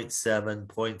 18.7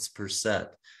 points per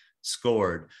set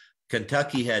scored.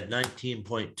 Kentucky had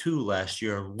 19.2 last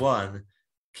year and won.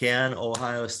 Can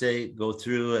Ohio State go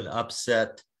through and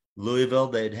upset Louisville?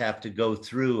 They'd have to go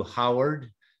through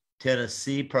Howard,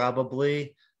 Tennessee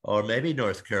probably, or maybe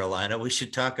North Carolina. We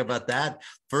should talk about that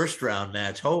first round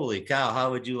match. Holy cow,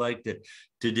 how would you like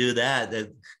to do that?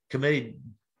 The committee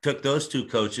took those two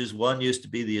coaches. One used to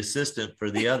be the assistant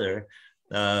for the other.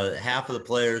 Half of the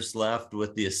players left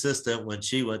with the assistant when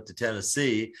she went to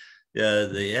Tennessee.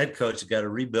 The head coach got to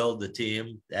rebuild the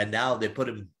team, and now they put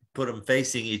them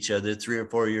facing each other 3 or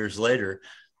 4 years later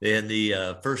in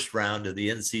the first round of the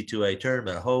NC2A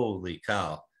tournament. Holy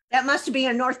cow. That must have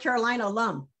been a North Carolina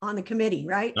alum on the committee,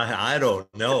 right? I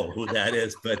don't know who that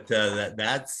is, but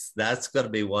that's going to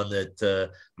be one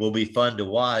that will be fun to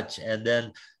watch. And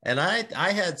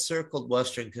I had circled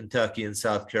Western Kentucky and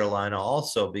South Carolina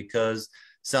also because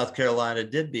South Carolina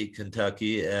did beat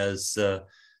Kentucky, as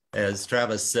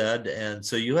Travis said. And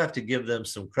so you have to give them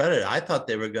some credit. I thought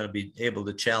they were going to be able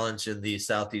to challenge in the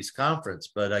Southeast Conference,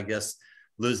 but I guess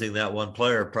losing that one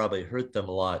player probably hurt them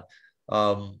a lot.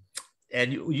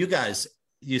 And you guys,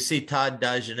 you see Todd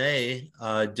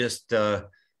Dagenet just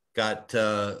got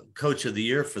Coach of the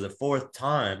Year for the 4th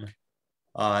time.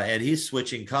 And he's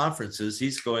switching conferences.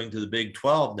 He's going to the Big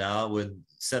 12 now when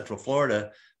Central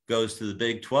Florida goes to the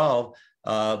Big 12.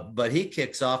 But he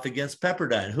kicks off against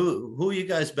Pepperdine. Who are you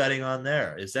guys betting on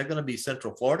there? Is that going to be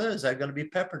Central Florida? Is that going to be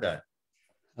Pepperdine?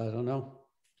 I don't know.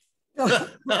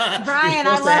 Brian,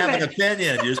 I love it.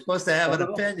 Opinion. You're supposed to have an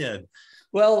opinion.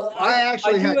 Well, I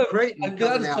actually had Creighton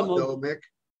coming out, though, Mick.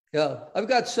 Yeah, I've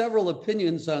got several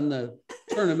opinions on the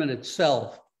tournament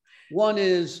itself. One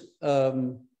is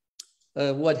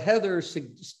what Heather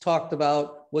talked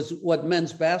about was what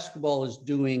men's basketball is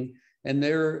doing, and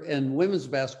women's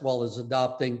basketball is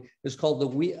adopting, is called the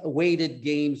weighted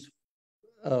games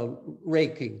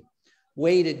ranking,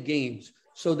 weighted games.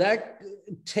 So that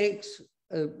takes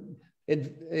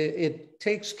it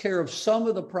takes care of some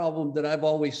of the problem that I've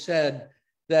always said,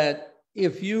 that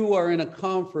if you are in a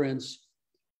conference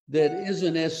that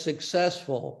isn't as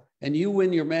successful and you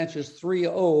win your matches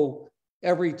 3-0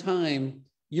 every time,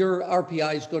 your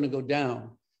RPI is going to go down.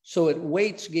 So it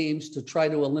weights games to try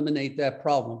to eliminate that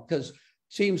problem, because it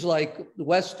seems like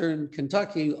Western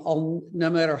Kentucky, no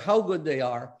matter how good they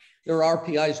are, their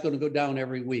RPI is going to go down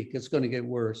every week. It's going to get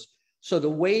worse. So the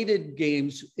weighted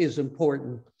games is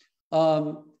important.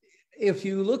 If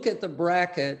you look at the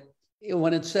bracket,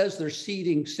 when it says they're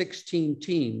seeding 16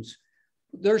 teams,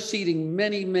 they're seeding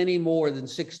many, many more than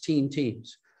 16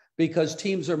 teams, because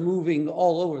teams are moving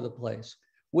all over the place,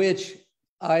 which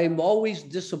I'm always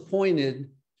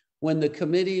disappointed when the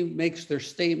committee makes their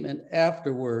statement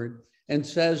afterward and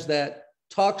says that,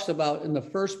 talks about in the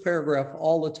first paragraph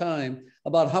all the time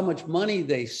about how much money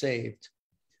they saved.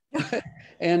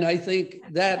 And I think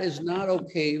that is not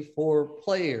okay for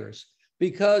players,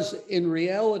 because in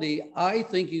reality, I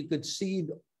think you could seed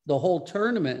the whole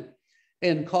tournament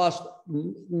and cost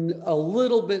a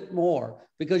little bit more,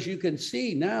 because you can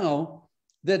see now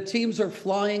that teams are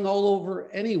flying all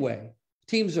over anyway.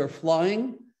 Teams are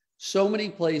flying so many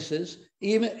places.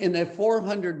 Even in that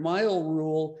 400-mile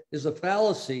rule is a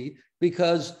fallacy,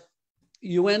 because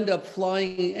you end up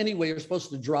flying anyway. You're supposed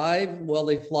to drive while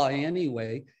they fly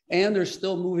anyway, and they're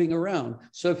still moving around.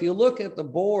 So if you look at the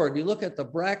board, you look at the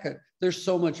bracket, there's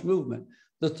so much movement.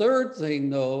 The third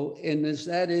thing, though,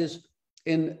 that is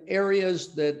in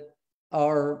areas that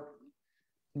are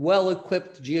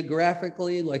well-equipped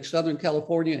geographically, like Southern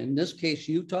California, in this case,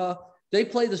 Utah, they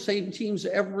play the same teams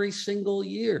every single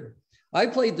year. I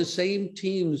played the same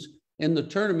teams in the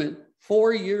tournament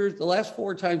 4 years, the last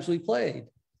 4 times we played.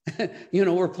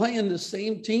 We're playing the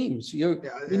same teams.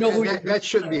 That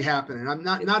shouldn't be happening. I'm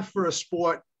not for a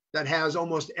sport that has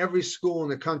almost every school in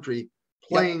the country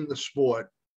playing the sport.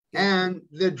 And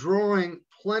they're drawing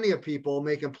plenty of people,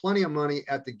 making plenty of money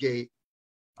at the gate.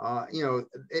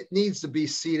 It needs to be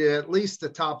seeded at least the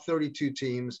top 32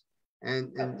 teams.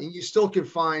 And you still can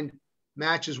find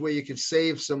matches where you can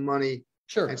save some money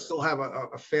and still have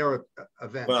a fair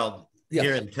event. Well,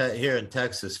 here in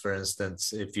Texas, for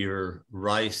instance, if you're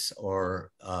Rice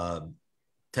or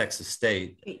Texas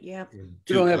State, you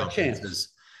don't have a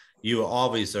chance. You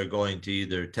always are going to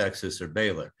either Texas or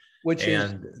Baylor.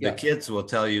 The kids will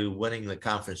tell you winning the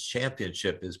conference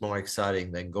championship is more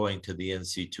exciting than going to the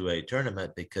NC2A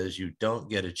tournament, because you don't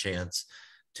get a chance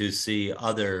to see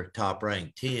other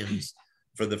top-ranked teams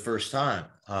for the first time.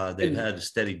 They've had a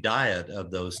steady diet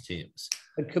of those teams.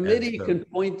 The committee can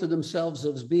point to themselves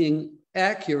as being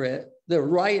accurate. They're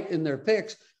right in their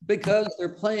picks, because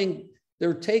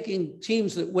they're taking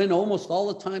teams that win almost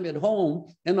all the time at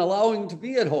home and allowing them to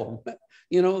be at home.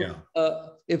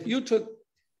 If you took,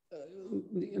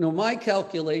 my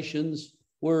calculations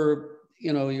were,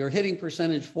 your hitting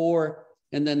percentage for,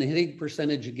 and then the hitting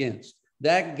percentage against.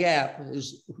 That gap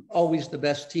is always the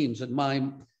best teams in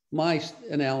my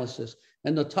analysis.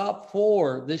 And the top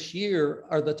 4 this year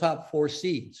are the top 4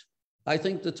 seeds. I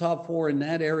think the top 4 in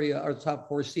that area are the top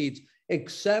 4 seeds,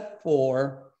 except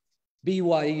for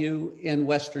BYU and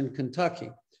Western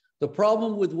Kentucky. The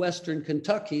problem with Western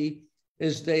Kentucky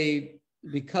is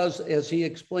because as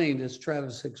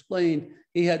Travis explained,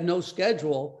 he had no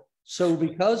schedule. So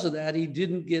because of that, he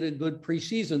didn't get a good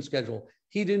preseason schedule.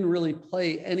 He didn't really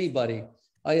play anybody.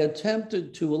 I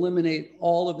attempted to eliminate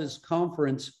all of his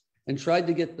conference and tried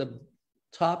to get the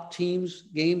top teams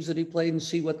games that he played and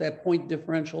see what that point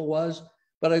differential was.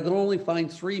 But I could only find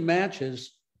 3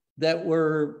 matches that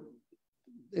were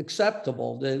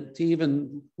acceptable to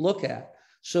even look at.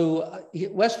 So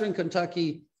Western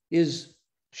Kentucky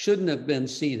shouldn't have been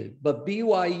seeded, but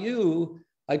BYU,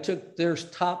 I took their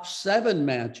top 7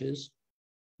 matches,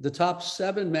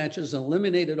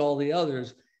 eliminated all the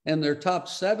others, and their top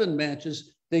 7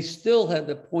 matches, they still had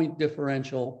the point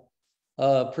differential,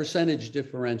 percentage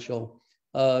differential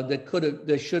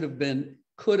that should have been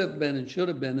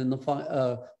in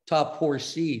the top 4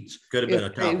 seeds. Could have been a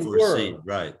top 4 seed,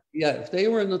 right? Yeah, if they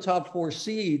were in the top 4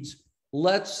 seeds,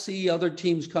 let's see other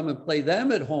teams come and play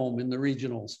them at home in the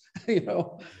regionals.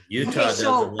 Utah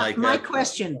doesn't like my that.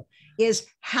 Question is,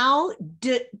 how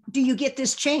do you get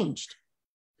this changed?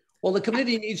 Well, the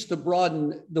committee needs to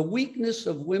broaden. The weakness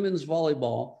of women's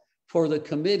volleyball for the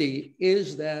committee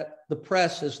is that the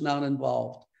press is not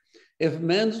involved. If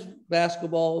men's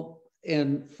basketball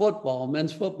and football,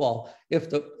 men's football,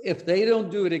 if they don't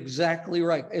do it exactly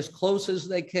right, as close as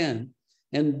they can,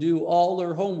 and do all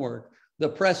their homework, the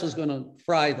press is going to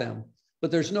fry them. But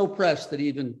there's no press that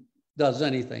even does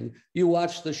anything. You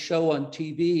watch the show on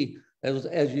TV,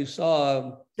 as you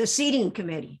saw. The seeding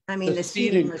committee. I mean, the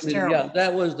seeding was terrible.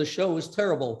 Yeah, the show was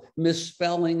terrible.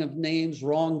 Misspelling of names,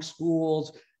 wrong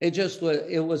schools.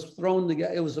 It was thrown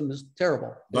together. It was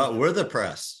terrible. But we're the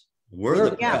press. We're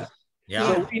the press.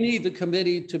 Yeah. So we need the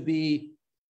committee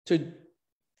to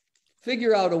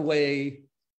figure out a way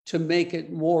to make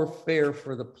it more fair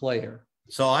for the player.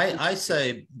 So I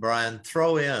say, Brian,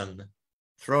 throw in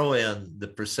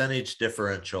the percentage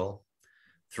differential,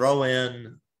 throw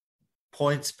in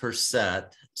points per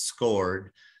set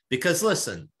scored, because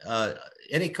listen,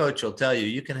 any coach will tell you,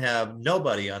 you can have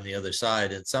nobody on the other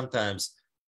side, and sometimes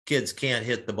kids can't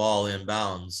hit the ball in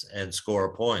bounds and score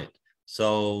a point.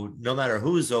 So no matter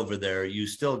who's over there, you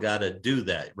still got to do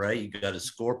that, right? You got to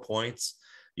score points.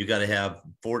 You got to have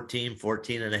 14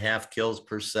 and a half kills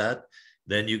per set.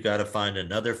 Then you got to find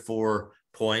another 4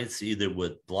 points, either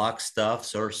with block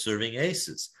stuffs or serving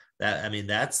aces.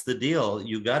 That's the deal.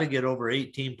 You got to get over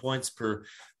 18 points per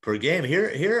game.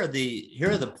 Here are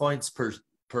the points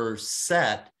per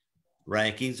set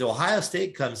rankings. Ohio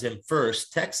State comes in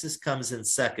first, Texas comes in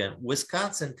second,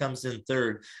 Wisconsin comes in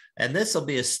third, and this will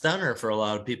be a stunner for a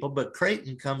lot of people, but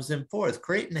Creighton comes in fourth.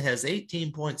 Creighton has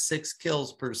 18.6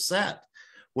 kills per set.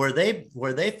 Where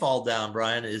they fall down,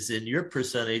 Brian, is in your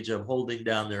percentage of holding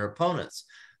down their opponents.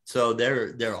 So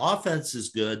their offense is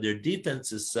good, their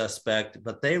defense is suspect,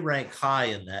 but they rank high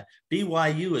in that.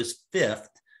 BYU is 5th.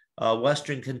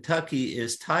 Western Kentucky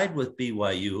is tied with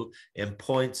BYU in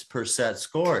points per set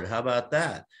scored. How about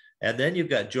that? And then you've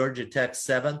got Georgia Tech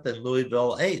 7th and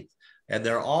Louisville 8th, and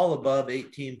they're all above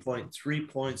 18.3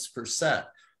 points per set.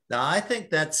 Now, I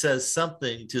think that says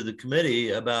something to the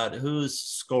committee about who's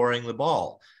scoring the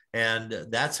ball, and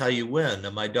that's how you win.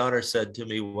 And my daughter said to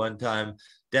me one time,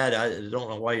 "Dad, I don't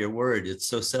know why you're worried. It's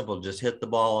so simple. Just hit the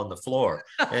ball on the floor."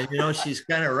 And, she's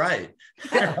kind of right.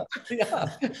 Yeah.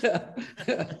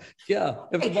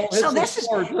 If the ball hits the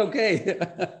floor, it's okay.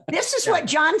 This is what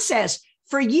John says.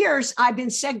 For years, I've been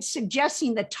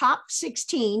suggesting the top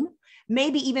 16,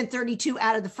 maybe even 32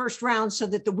 out of the first round, so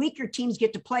that the weaker teams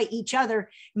get to play each other,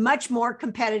 much more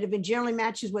competitive, and generally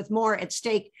matches with more at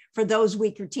stake for those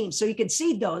weaker teams. So you could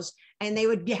seed those and they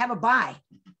would have a bye.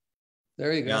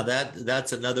 There you go. Now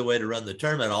that's another way to run the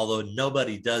tournament, although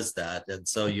nobody does that. And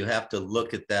so you have to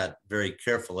look at that very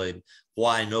carefully,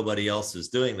 why nobody else is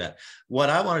doing that. What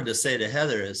I wanted to say to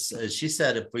Heather is she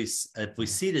said, if we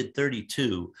seeded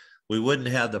 32, we wouldn't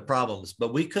have the problems,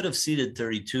 but we could have seeded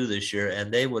 32 this year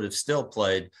and they would have still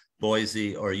played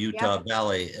Boise or Utah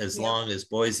Valley, as long as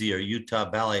Boise or Utah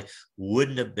Valley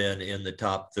wouldn't have been in the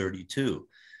top 32.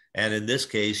 And in this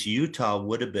case, Utah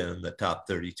would have been in the top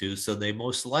 32. So they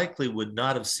most likely would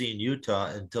not have seen Utah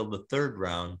until the 3rd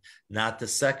round, not the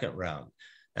 2nd round.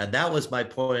 And that was my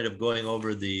point of going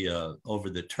over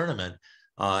the tournament.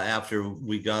 After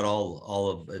we got all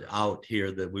of it out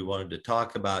here that we wanted to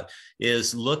talk about,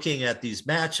 is looking at these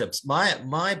matchups.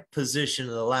 My position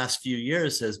in the last few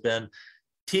years has been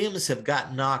teams have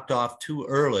gotten knocked off too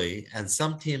early, and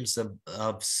some teams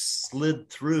have slid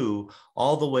through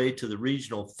all the way to the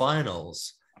regional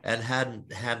finals and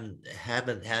haven't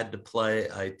had to play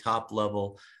a top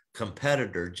level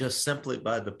competitor just simply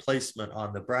by the placement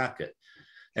on the bracket.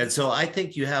 And so I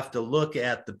think you have to look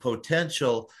at the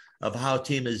potential of how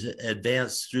team is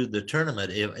advanced through the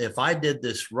tournament. If I did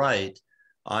this right,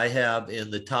 I have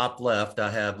in the top left, I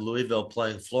have Louisville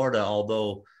playing Florida,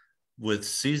 although with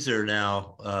Caesar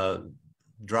now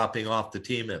dropping off the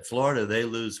team at Florida, they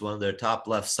lose one of their top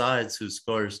left sides who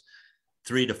scores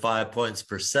 3 to 5 points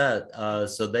per set.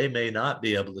 So they may not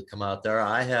be able to come out there.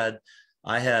 I had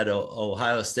I had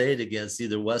Ohio State against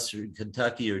either Western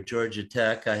Kentucky or Georgia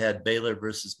Tech. I had Baylor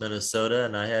versus Minnesota,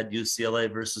 and I had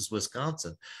UCLA versus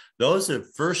Wisconsin. Those are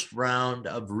first round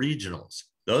of regionals.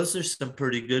 Those are some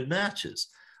pretty good matches.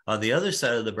 On the other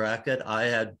side of the bracket, I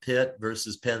had Pitt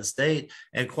versus Penn State.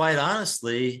 And quite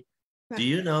honestly, do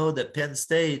you know that Penn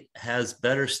State has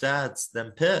better stats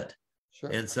than Pitt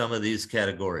in some of these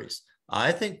categories?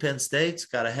 I think Penn State's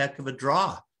got a heck of a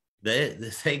draw.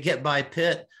 They get by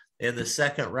Pitt in the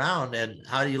second round. And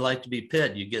how do you like to be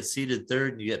Pitt? You get seeded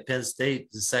third and you get Penn State in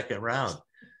the second round.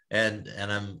 And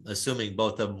I'm assuming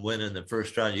both of them win in the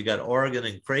first round. You got Oregon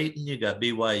and Creighton, you got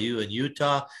BYU and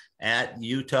Utah, at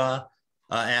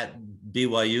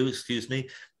BYU, excuse me.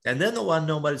 And then the one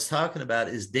nobody's talking about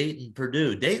is Dayton,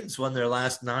 Purdue. Dayton's won their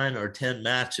last 9 or 10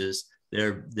 matches. They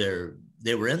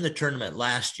were in the tournament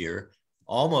last year,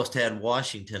 almost had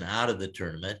Washington out of the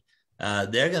tournament.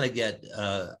 They're going to get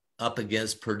up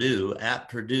against Purdue, at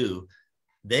Purdue.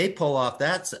 They pull off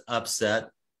that upset.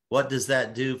 What does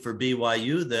that do for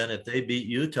BYU then if they beat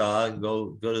Utah and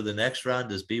go to the next round?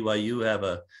 Does BYU have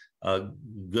a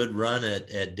good run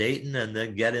at Dayton and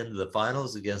then get into the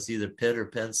finals against either Pitt or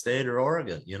Penn State or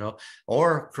Oregon,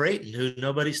 or Creighton, who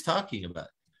nobody's talking about?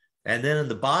 And then in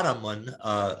the bottom one,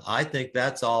 I think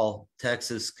that's all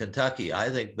Texas, Kentucky. I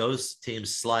think those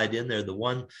teams slide in there. The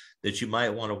one that you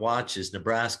might want to watch is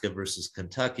Nebraska versus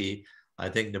Kentucky. I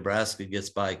think Nebraska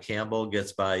gets by Campbell,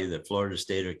 gets by either Florida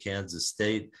State or Kansas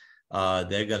State.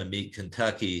 They're going to meet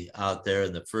Kentucky out there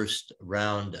in the first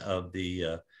round of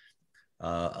the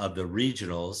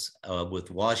regionals, with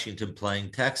Washington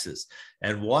playing Texas.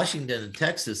 And Washington and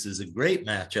Texas is a great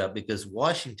matchup because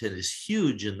Washington is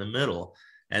huge in the middle,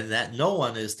 and that no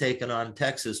one is taken on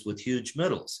Texas with huge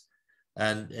middles.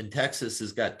 And Texas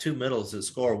has got 2 middles that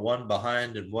score, one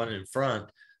behind and one in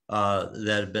front,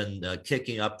 that have been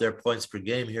kicking up their points per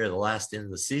game here the last end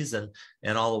of the season.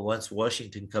 And all at once,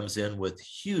 Washington comes in with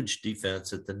huge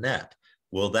defense at the net.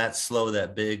 Will that slow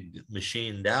that big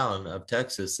machine down of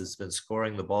Texas that's been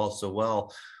scoring the ball so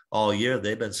well all year?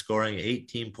 They've been scoring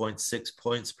 18.6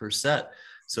 points per set.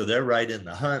 So they're right in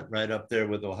the hunt, right up there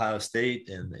with Ohio State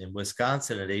and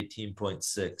Wisconsin at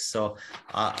 18.6. So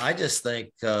I just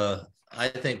think, I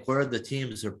think where the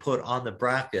teams are put on the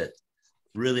bracket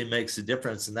really makes a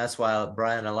difference. And that's why,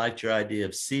 Brian, I liked your idea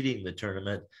of seeding the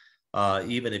tournament.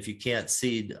 Even if you can't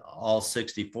seed all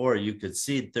 64, you could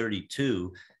seed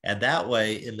 32. And that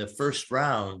way, in the first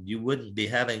round, you wouldn't be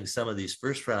having some of these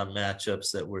first round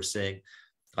matchups that we're seeing.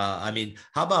 I mean,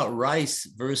 how about Rice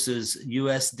versus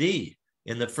USD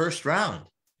in the first round?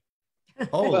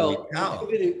 Holy cow.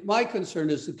 My concern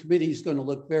is the committee is going to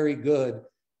look very good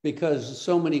because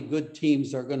so many good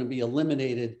teams are going to be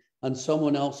eliminated on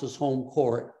someone else's home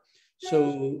court.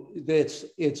 So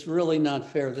it's really not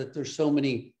fair that there's so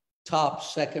many top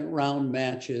second round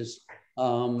matches.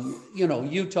 Utah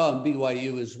and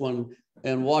BYU is one,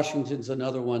 and Washington's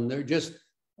another one. They're just,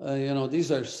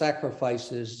 these are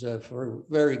sacrifices for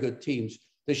very good teams.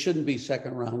 They shouldn't be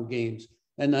second round games.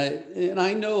 And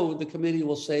I know the committee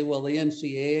will say, well, the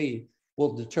NCAA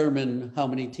will determine how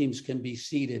many teams can be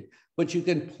seeded, but you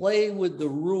can play with the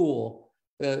rule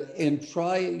and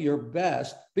try your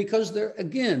best, because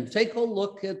take a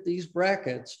look at these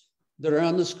brackets that are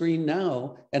on the screen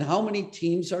now and how many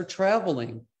teams are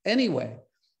traveling anyway.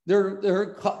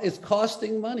 It's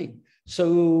costing money.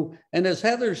 So, and as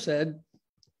Heather said,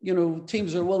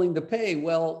 teams are willing to pay.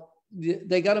 Well,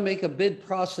 they got to make a bid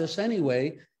process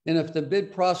anyway. And if the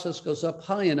bid process goes up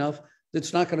high enough,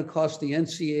 it's not going to cost the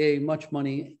NCAA much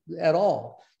money at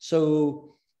all.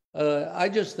 So I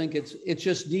just think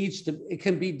it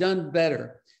can be done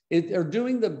better. They're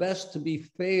doing the best to be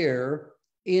fair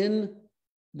in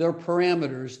their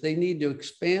parameters. They need to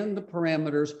expand the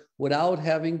parameters without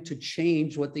having to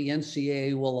change what the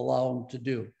NCAA will allow them to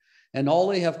do. And all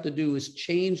they have to do is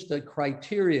change the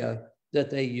criteria that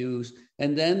they use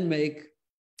and then make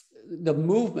the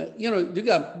movement. You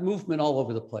got movement all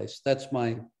over the place. That's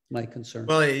my concern.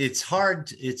 Well, it's hard.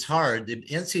 The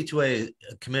NCAA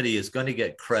committee is going to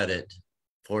get credit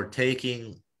for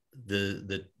taking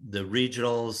the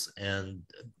regionals and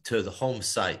to the home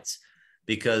sites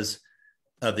because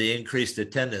of the increased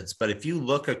attendance. But if you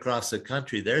look across the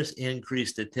country, there's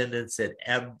increased attendance at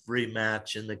every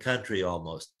match in the country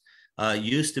almost.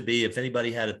 Used to be, if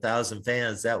anybody had 1,000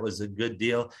 fans, that was a good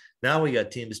deal. Now we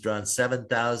got teams drawing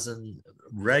 7,000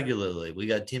 regularly. We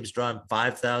got teams drawing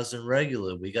 5,000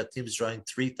 regularly. We got teams drawing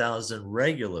 3,000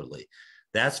 regularly.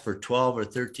 That's for 12 or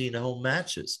 13 home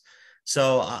matches.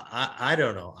 So I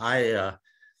don't know.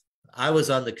 I was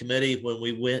on the committee when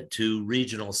we went to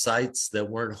regional sites that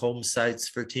weren't home sites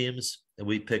for teams.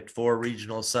 We picked 4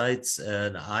 regional sites,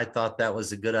 and I thought that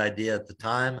was a good idea at the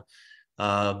time.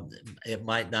 It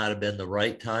might not have been the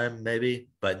right time, maybe,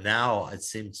 but now it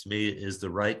seems to me is the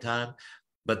right time.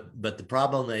 But the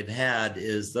problem they've had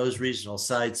is those regional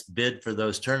sites bid for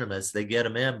those tournaments. They get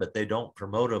them in, but they don't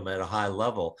promote them at a high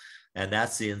level. And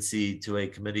that's the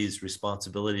NCAA committee's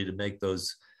responsibility to make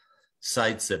those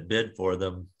sites that bid for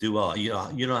them do well.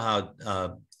 You know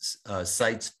how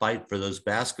sites fight for those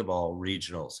basketball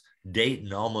regionals.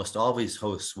 Dayton almost always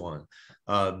hosts one.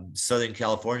 Southern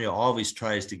California always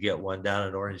tries to get one down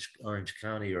in Orange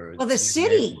County or the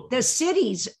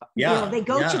cities, they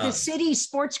go to the city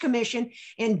sports commission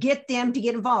and get them to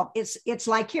get involved. It's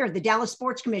like here, the Dallas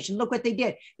Sports Commission. Look what they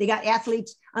did. They got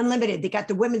Athletes Unlimited. They got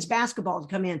the women's basketball to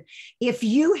come in. If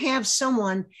you have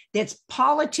someone that's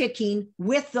politicking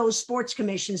with those sports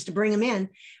commissions to bring them in,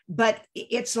 but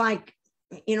it's like,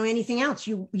 anything else,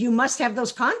 you must have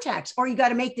those contacts, or you got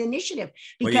to make the initiative.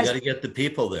 Because you got to get the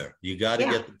people there. You got to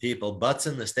get the people, butts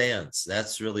in the stands.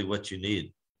 That's really what you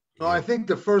need. Well, I think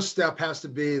the first step has to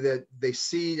be that they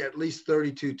seed at least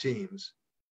 32 teams,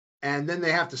 and then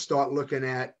they have to start looking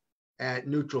at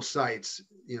neutral sites,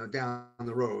 down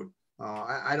the road.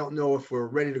 I don't know if we're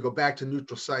ready to go back to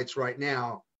neutral sites right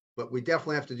now, but we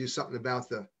definitely have to do something about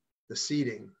the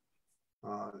seeding.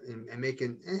 And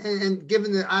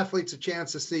giving the athletes a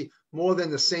chance to see more than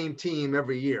the same team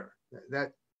every year.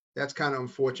 That's kind of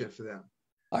unfortunate for them.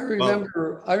 I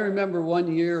remember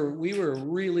one year we were a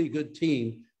really good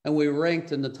team and we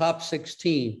ranked in the top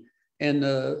 16, and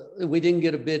we didn't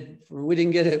get a bid. We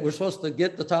didn't get it. We're supposed to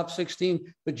get the top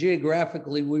 16, but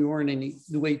geographically we weren't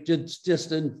just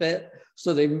didn't fit.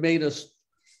 So they made us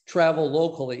travel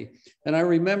locally. And I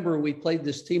remember we played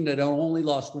this team that only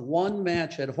lost one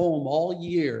match at home all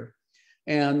year.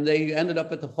 And they ended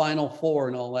up at the Final Four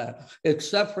and all that,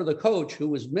 except for the coach, who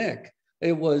was Mick.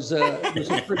 It was a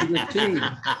pretty good team.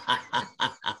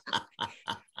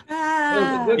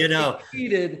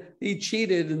 He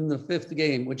cheated in the 5th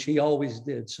game, which he always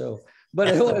did. So,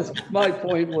 but my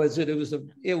point was that it was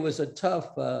a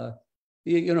tough,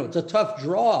 it's a tough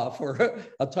draw for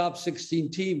a top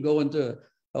 16 team going to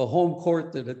a home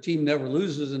court that a team never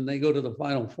loses, and they go to the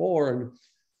Final Four, and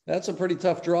that's a pretty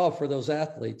tough draw for those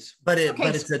athletes. But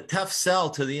it's a tough sell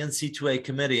to the NCAA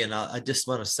committee. And I just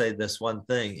want to say this one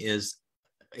thing is,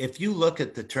 if you look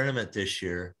at the tournament this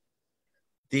year,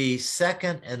 the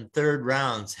second and third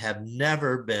rounds have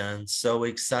never been so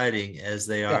exciting as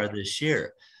they are this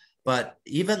year. But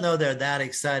even though they're that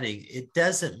exciting, it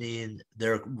doesn't mean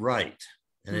they're right,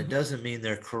 and it doesn't mean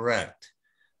they're correct.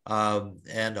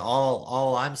 And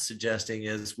all I'm suggesting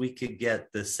is we could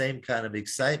get the same kind of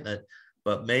excitement,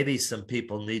 but maybe some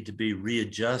people need to be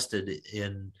readjusted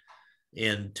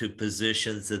into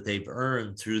positions that they've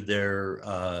earned through their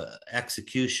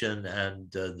execution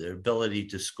and their ability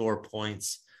to score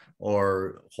points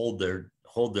or hold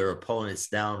their opponents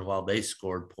down while they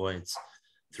scored points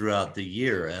throughout the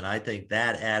year. And I think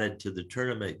that added to the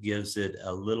tournament gives it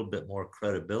a little bit more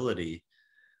credibility.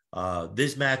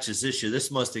 These matches this year, this is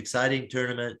the most exciting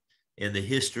tournament in the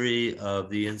history of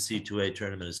the NCAA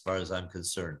tournament, as far as I'm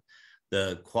concerned.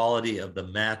 The quality of the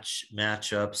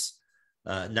matchups,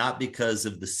 not because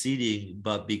of the seeding,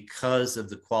 but because of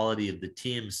the quality of the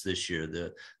teams this year.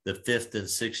 The 5th and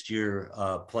 6th year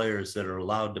players that are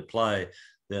allowed to play,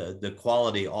 the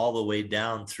quality all the way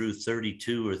down through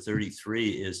 32 or 33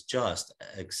 is just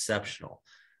exceptional.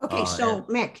 Okay, so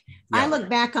Mick, I look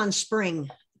back on spring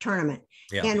tournament.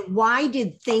 Yeah. And why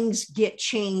did things get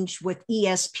changed with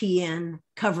ESPN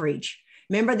coverage?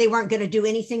 Remember, they weren't going to do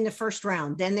anything the first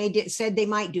round. Then they said they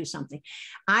might do something.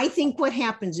 I think what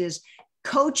happens is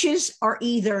coaches are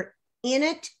either in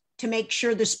it to make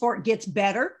sure the sport gets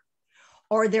better,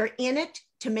 or they're in it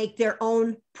to make their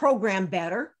own program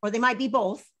better, or they might be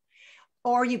both.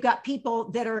 Or you've got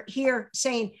people that are here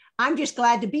saying, I'm just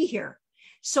glad to be here.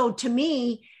 So to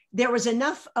me, there was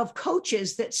enough of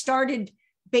coaches that started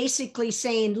basically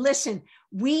saying, listen,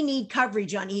 we need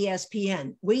coverage on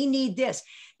ESPN. We need this.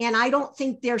 And I don't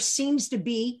think there seems to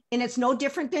be, and it's no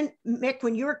different than Mick,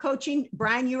 when you were coaching,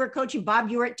 Brian, you were coaching, Bob,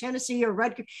 you were at Tennessee or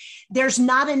Rutgers. There's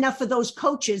not enough of those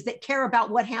coaches that care about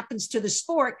what happens to the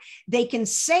sport. They can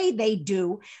say they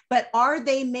do, but are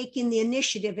they making the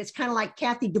initiative? It's kind of like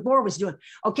Kathy DeBoer was doing.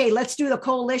 Okay, let's do the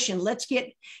coalition. Let's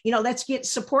get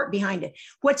support behind it.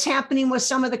 What's happening with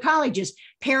some of the colleges?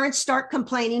 Parents start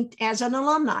complaining as an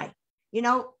alumni,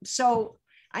 so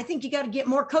I think you got to get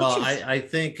more coaches. Well, I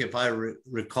think if I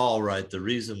recall right, the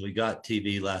reason we got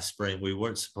TV last spring, we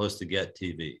weren't supposed to get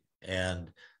TV. And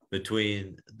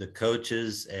between the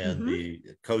coaches and the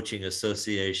coaching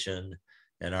association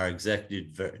and our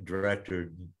executive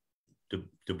director,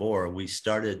 DeBoer, we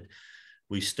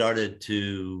started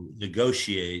to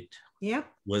negotiate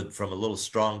from a little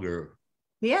stronger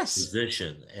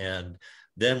position. And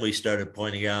then we started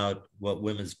pointing out what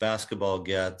women's basketball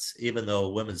gets, even though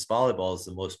women's volleyball is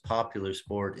the most popular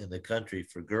sport in the country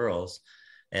for girls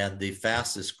and the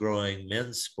fastest growing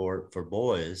men's sport for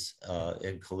boys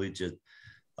in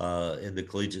the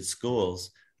collegiate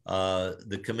schools.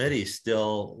 The committee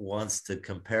still wants to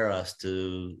compare us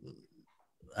to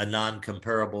a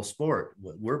non-comparable sport.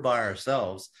 We're by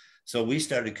ourselves. So we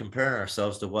started comparing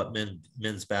ourselves to what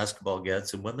men's basketball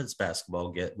gets and women's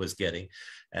basketball was getting.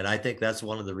 And I think that's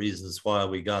one of the reasons why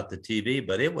we got the TV,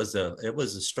 but it was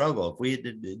a struggle. If we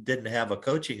didn't have a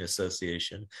coaching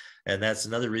association, and that's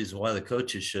another reason why the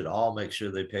coaches should all make sure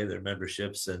they pay their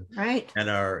memberships and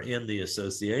are in the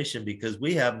association, because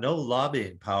we have no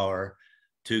lobbying power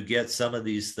to get some of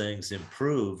these things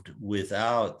improved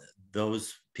without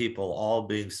those people all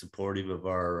being supportive of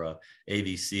our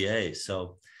AVCA.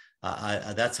 So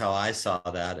that's how I saw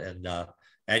that.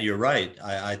 And you're right.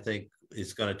 I think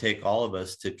it's going to take all of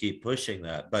us to keep pushing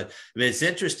that. But I mean, it's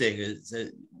interesting,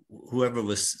 whoever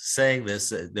was saying this,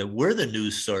 that we're the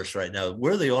news source right now.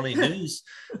 We're the only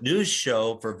news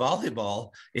show for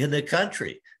volleyball in the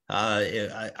country.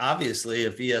 Obviously,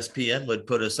 if ESPN would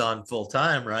put us on full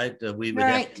time, right, we would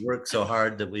have to work so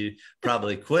hard that we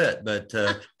probably quit. But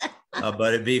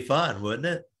it'd be fun, wouldn't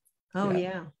it? Oh,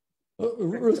 yeah.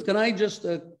 Ruth, can I just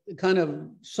kind of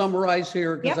summarize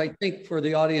here? Because I think for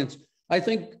the audience, I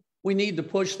think we need to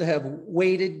push to have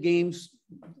weighted games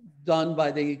done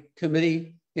by the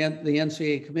committee and the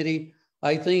NCAA committee.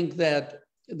 I think that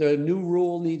the new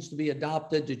rule needs to be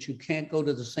adopted that you can't go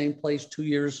to the same place 2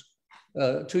 years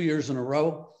in a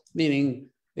row, meaning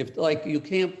if like you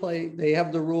can't play, they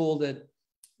have the rule that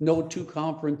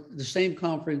the same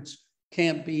conference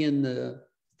can't be in the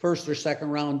first or second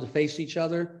round to face each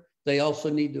other. They also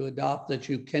need to adopt that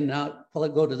you cannot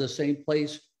go to the same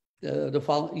place the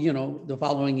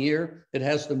following year. It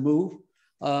has to move.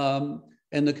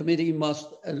 And the committee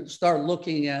must start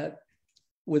looking at,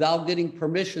 without getting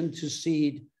permission to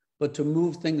seed, but to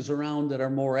move things around that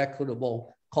are more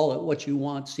equitable. Call it what you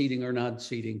want, seeding or not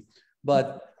seeding.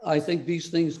 But I think these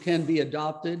things can be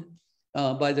adopted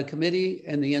by the committee,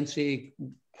 and the NCAA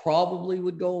probably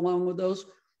would go along with those.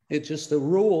 It's just a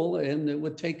rule, and it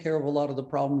would take care of a lot of the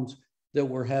problems that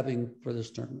we're having for this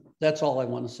tournament. That's all I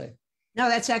want to say. No,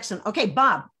 that's excellent. Okay,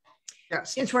 Bob,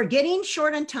 since we're getting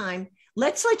short on time,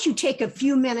 let's let you take a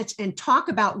few minutes and talk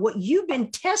about what you've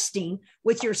been testing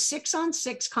with your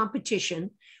 6-on-6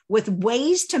 competition, with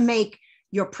ways to make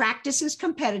your practices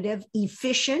competitive,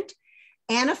 efficient,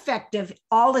 and effective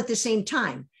all at the same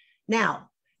time.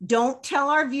 Now, don't tell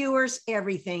our viewers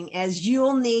everything, as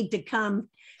you'll need to come.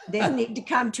 They need to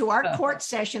come to our court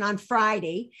session on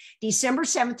Friday, December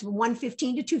 7th, from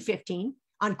 1:15 to 2:15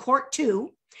 on court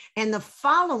 2, and the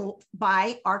followed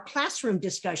by our classroom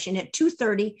discussion at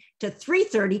 2:30 to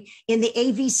 3:30 in the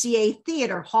AVCA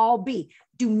Theater, Hall B.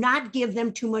 Do not give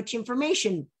them too much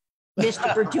information,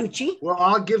 Mr. Bertucci. Well,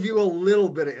 I'll give you a little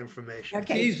bit of information.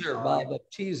 Okay. Teaser, Bob, a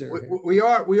teaser.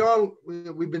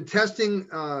 We've been testing,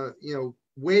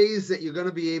 ways that you're going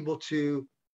to be able to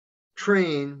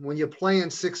train when you're playing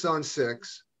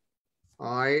 6-on-6,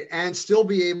 all right, and still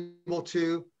be able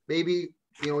to maybe,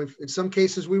 in some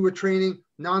cases we were training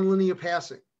nonlinear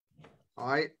passing, all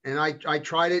right, and I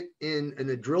tried it in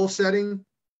a drill setting,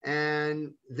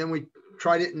 and then we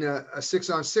tried it in a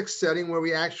 6-on-6 setting where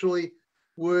we actually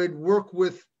would work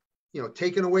with,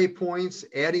 taking away points,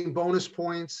 adding bonus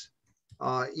points,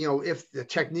 if the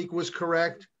technique was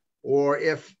correct, or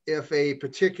if a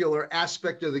particular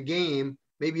aspect of the game,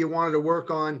 maybe you wanted to work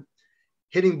on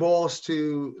hitting balls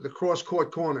to the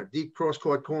cross-court corner, deep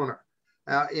cross-court corner.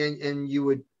 And you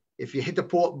would, if you hit the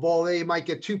ball there, you might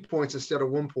get 2 points instead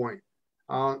of 1 point.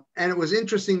 And it was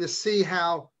interesting to see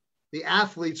how the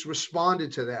athletes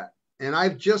responded to that. And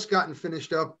I've just gotten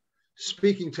finished up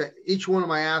speaking to each one of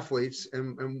my athletes.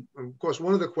 And of course,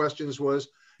 one of the questions was,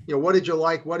 what did you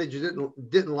like? What did you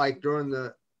didn't like during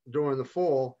the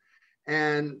fall?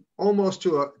 And almost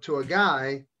to a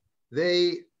guy,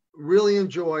 they really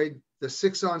enjoyed the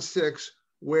 6-on-6,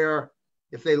 where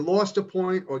if they lost a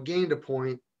point or gained a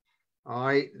point, all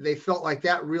right, they felt like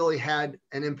that really had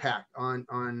an impact on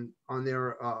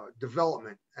their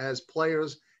development as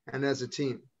players and as a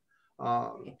team.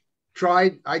 I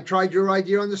tried your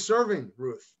idea on the serving,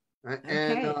 Ruth,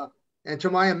 and to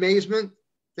my amazement,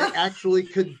 they actually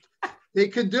could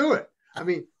do it. I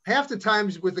mean, half the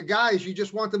times with the guys, you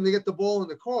just want them to get the ball in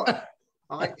the court.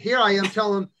 Here I am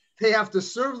telling them they have to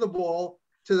serve the ball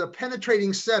to the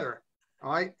penetrating setter,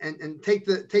 all right, and take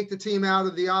the team out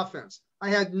of the offense. I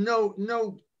had no,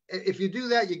 if you do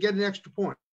that, you get an extra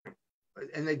point.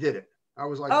 And they did it. I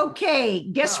was like, okay,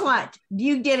 guess what?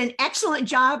 You did an excellent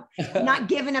job not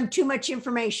giving them too much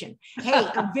information. Hey,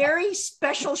 a very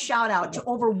special shout out to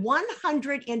over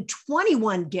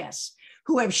 121 guests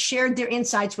who have shared their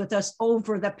insights with us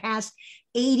over the past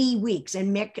 80 weeks.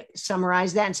 And Mick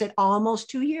summarized that and said almost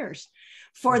 2 years.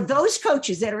 For those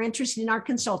coaches that are interested in our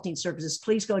consulting services,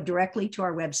 please go directly to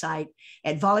our website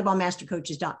at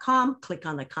volleyballmastercoaches.com, click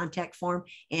on the contact form,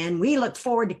 and we look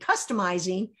forward to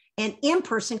customizing an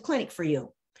in-person clinic for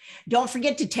you. Don't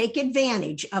forget to take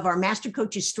advantage of our Master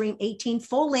Coaches Stream 18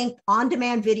 full-length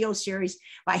on-demand video series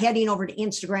by heading over to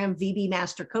Instagram, VB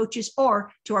Master Coaches,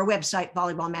 or to our website,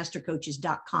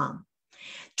 volleyballmastercoaches.com.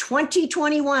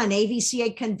 2021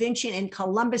 AVCA Convention in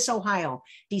Columbus, Ohio,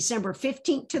 December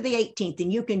 15th to the 18th.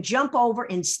 And you can jump over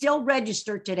and still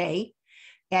register today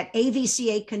at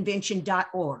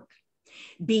avcaconvention.org.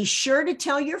 Be sure to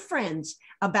tell your friends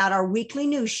about our weekly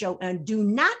news show, and do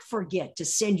not forget to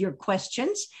send your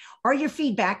questions or your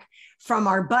feedback from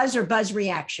our buzz or buzz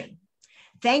reaction.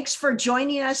 Thanks for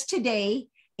joining us today,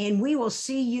 and we will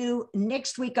see you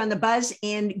next week on the buzz,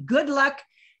 and good luck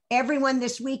everyone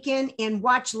this weekend, and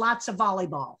watch lots of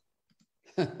volleyball.